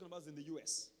person I'm talking about is in the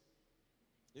US.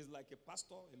 He's like a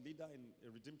pastor, a leader in a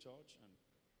redeemed church, and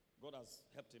God has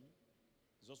helped him.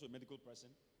 He's also a medical person.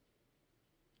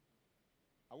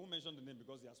 I won't mention the name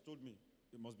because he has told me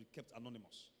it must be kept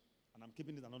anonymous. And I'm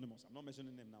keeping it anonymous. I'm not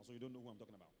mentioning him now, so you don't know who I'm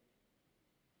talking about.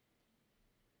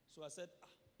 So I said,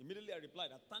 immediately I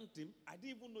replied, I thanked him. I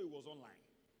didn't even know he was online.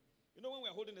 You know, when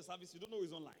we're holding the service, you don't know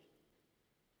he's online.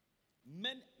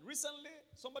 Recently,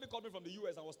 somebody called me from the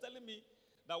US and was telling me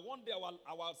that one day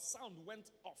our sound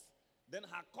went off. Then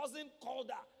her cousin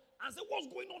called her and said, what's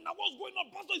going on now? What's going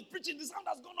on? Pastor is preaching. The sound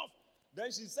has gone off. Then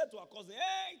she said to her cousin,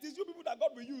 hey, it is you people that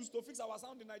God will use to fix our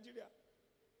sound in Nigeria.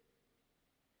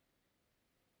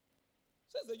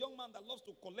 Says a young man that loves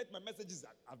to collect my messages.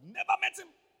 I've never met him.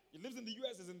 He lives in the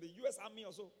US, is in the US Army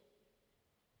or so.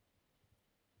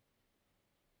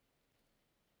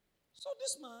 So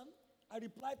this man, I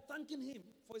replied thanking him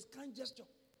for his kind gesture.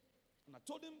 And I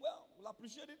told him, well, we'll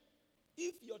appreciate it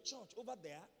if your church over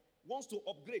there wants to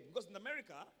upgrade. Because in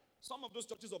America, some of those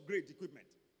churches upgrade equipment.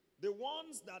 The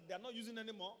ones that they are not using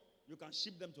anymore, you can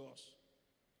ship them to us.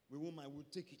 We won't mind, we'll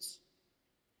take it.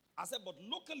 I said, but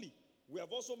locally, we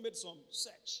have also made some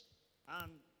search.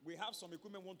 And we have some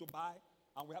equipment we want to buy,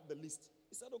 and we have the list.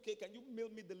 He said, okay, can you mail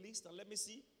me the list and let me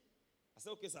see? I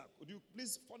said, okay, sir, could you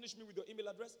please furnish me with your email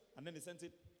address? And then he sent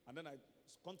it. And then I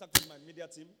contacted my media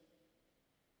team.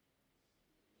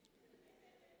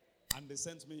 And they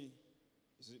sent me,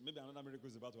 maybe another miracle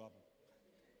is about to happen.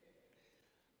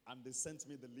 And they sent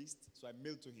me the list, so I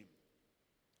mailed to him.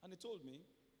 And he told me,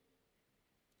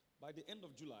 by the end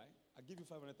of July, I'll give you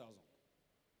 500,000.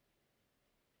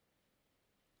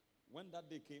 When that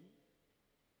day came,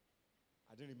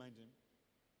 I didn't remind him.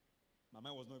 My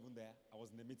mind was not even there. I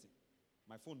was in a meeting.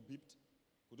 My phone beeped.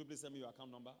 Could you please send me your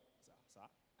account number? I said, sir,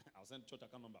 I'll send church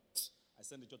account number. I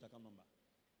sent the church account number.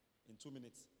 In 2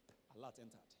 minutes, alert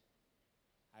entered.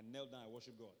 I knelt down, I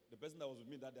worship God. The person that was with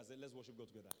me that day, I said, let's worship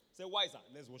God together. I said, why, sir?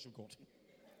 Let's worship God.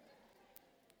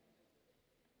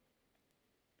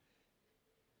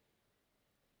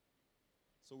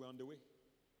 So we're on the way.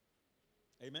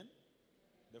 Amen?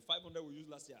 The 500 we used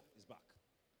last year is back.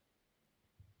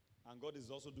 And God is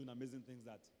also doing amazing things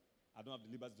that I don't have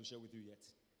the liberty to share with you yet.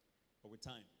 But with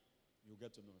time, you'll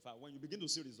get to know. In fact, when you begin to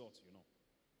see results, you know.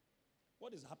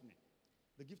 What is happening?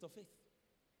 The gift of faith.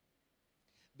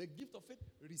 The gift of faith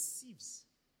receives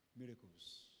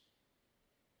miracles.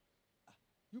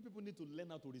 You people need to learn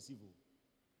how to receive.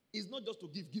 It's not just to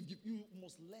give. You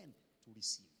must learn to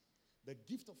receive. The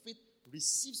gift of faith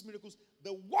receives miracles.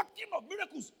 The working of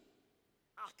miracles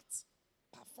acts,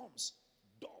 performs,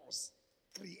 does,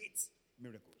 creates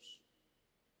miracles.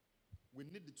 We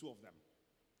need the two of them.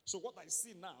 So what I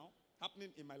see now happening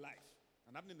in my life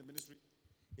and happening in the ministry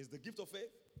is the gift of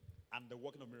faith and the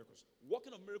working of miracles.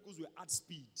 Working of miracles will add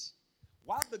speed.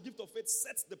 While the gift of faith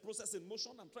sets the process in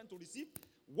motion and trying to receive,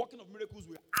 working of miracles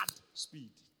will add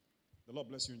speed. The Lord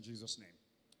bless you in Jesus' name.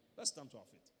 Let's stand to our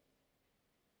feet.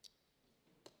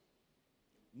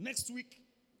 Next week,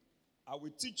 I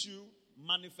will teach you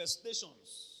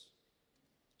manifestations.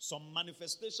 Some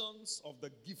manifestations of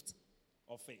the gift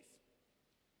of faith.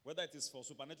 Whether it is for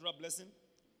supernatural blessing,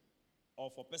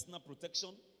 or for personal protection,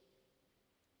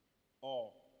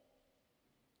 or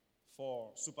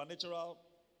for supernatural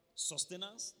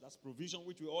sustenance, that's provision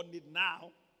which we all need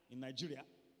now in Nigeria,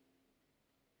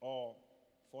 or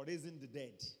for raising the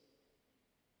dead.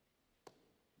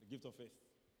 The gift of faith.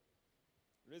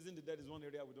 Raising the dead is one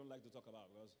area we don't like to talk about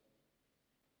because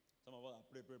some of us are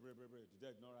pray. The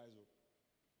dead not rise up.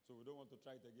 So we don't want to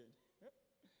try it again.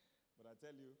 But I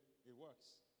tell you, it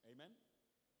works. Amen?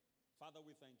 Father,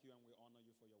 we thank you and we honor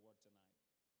you for your word tonight.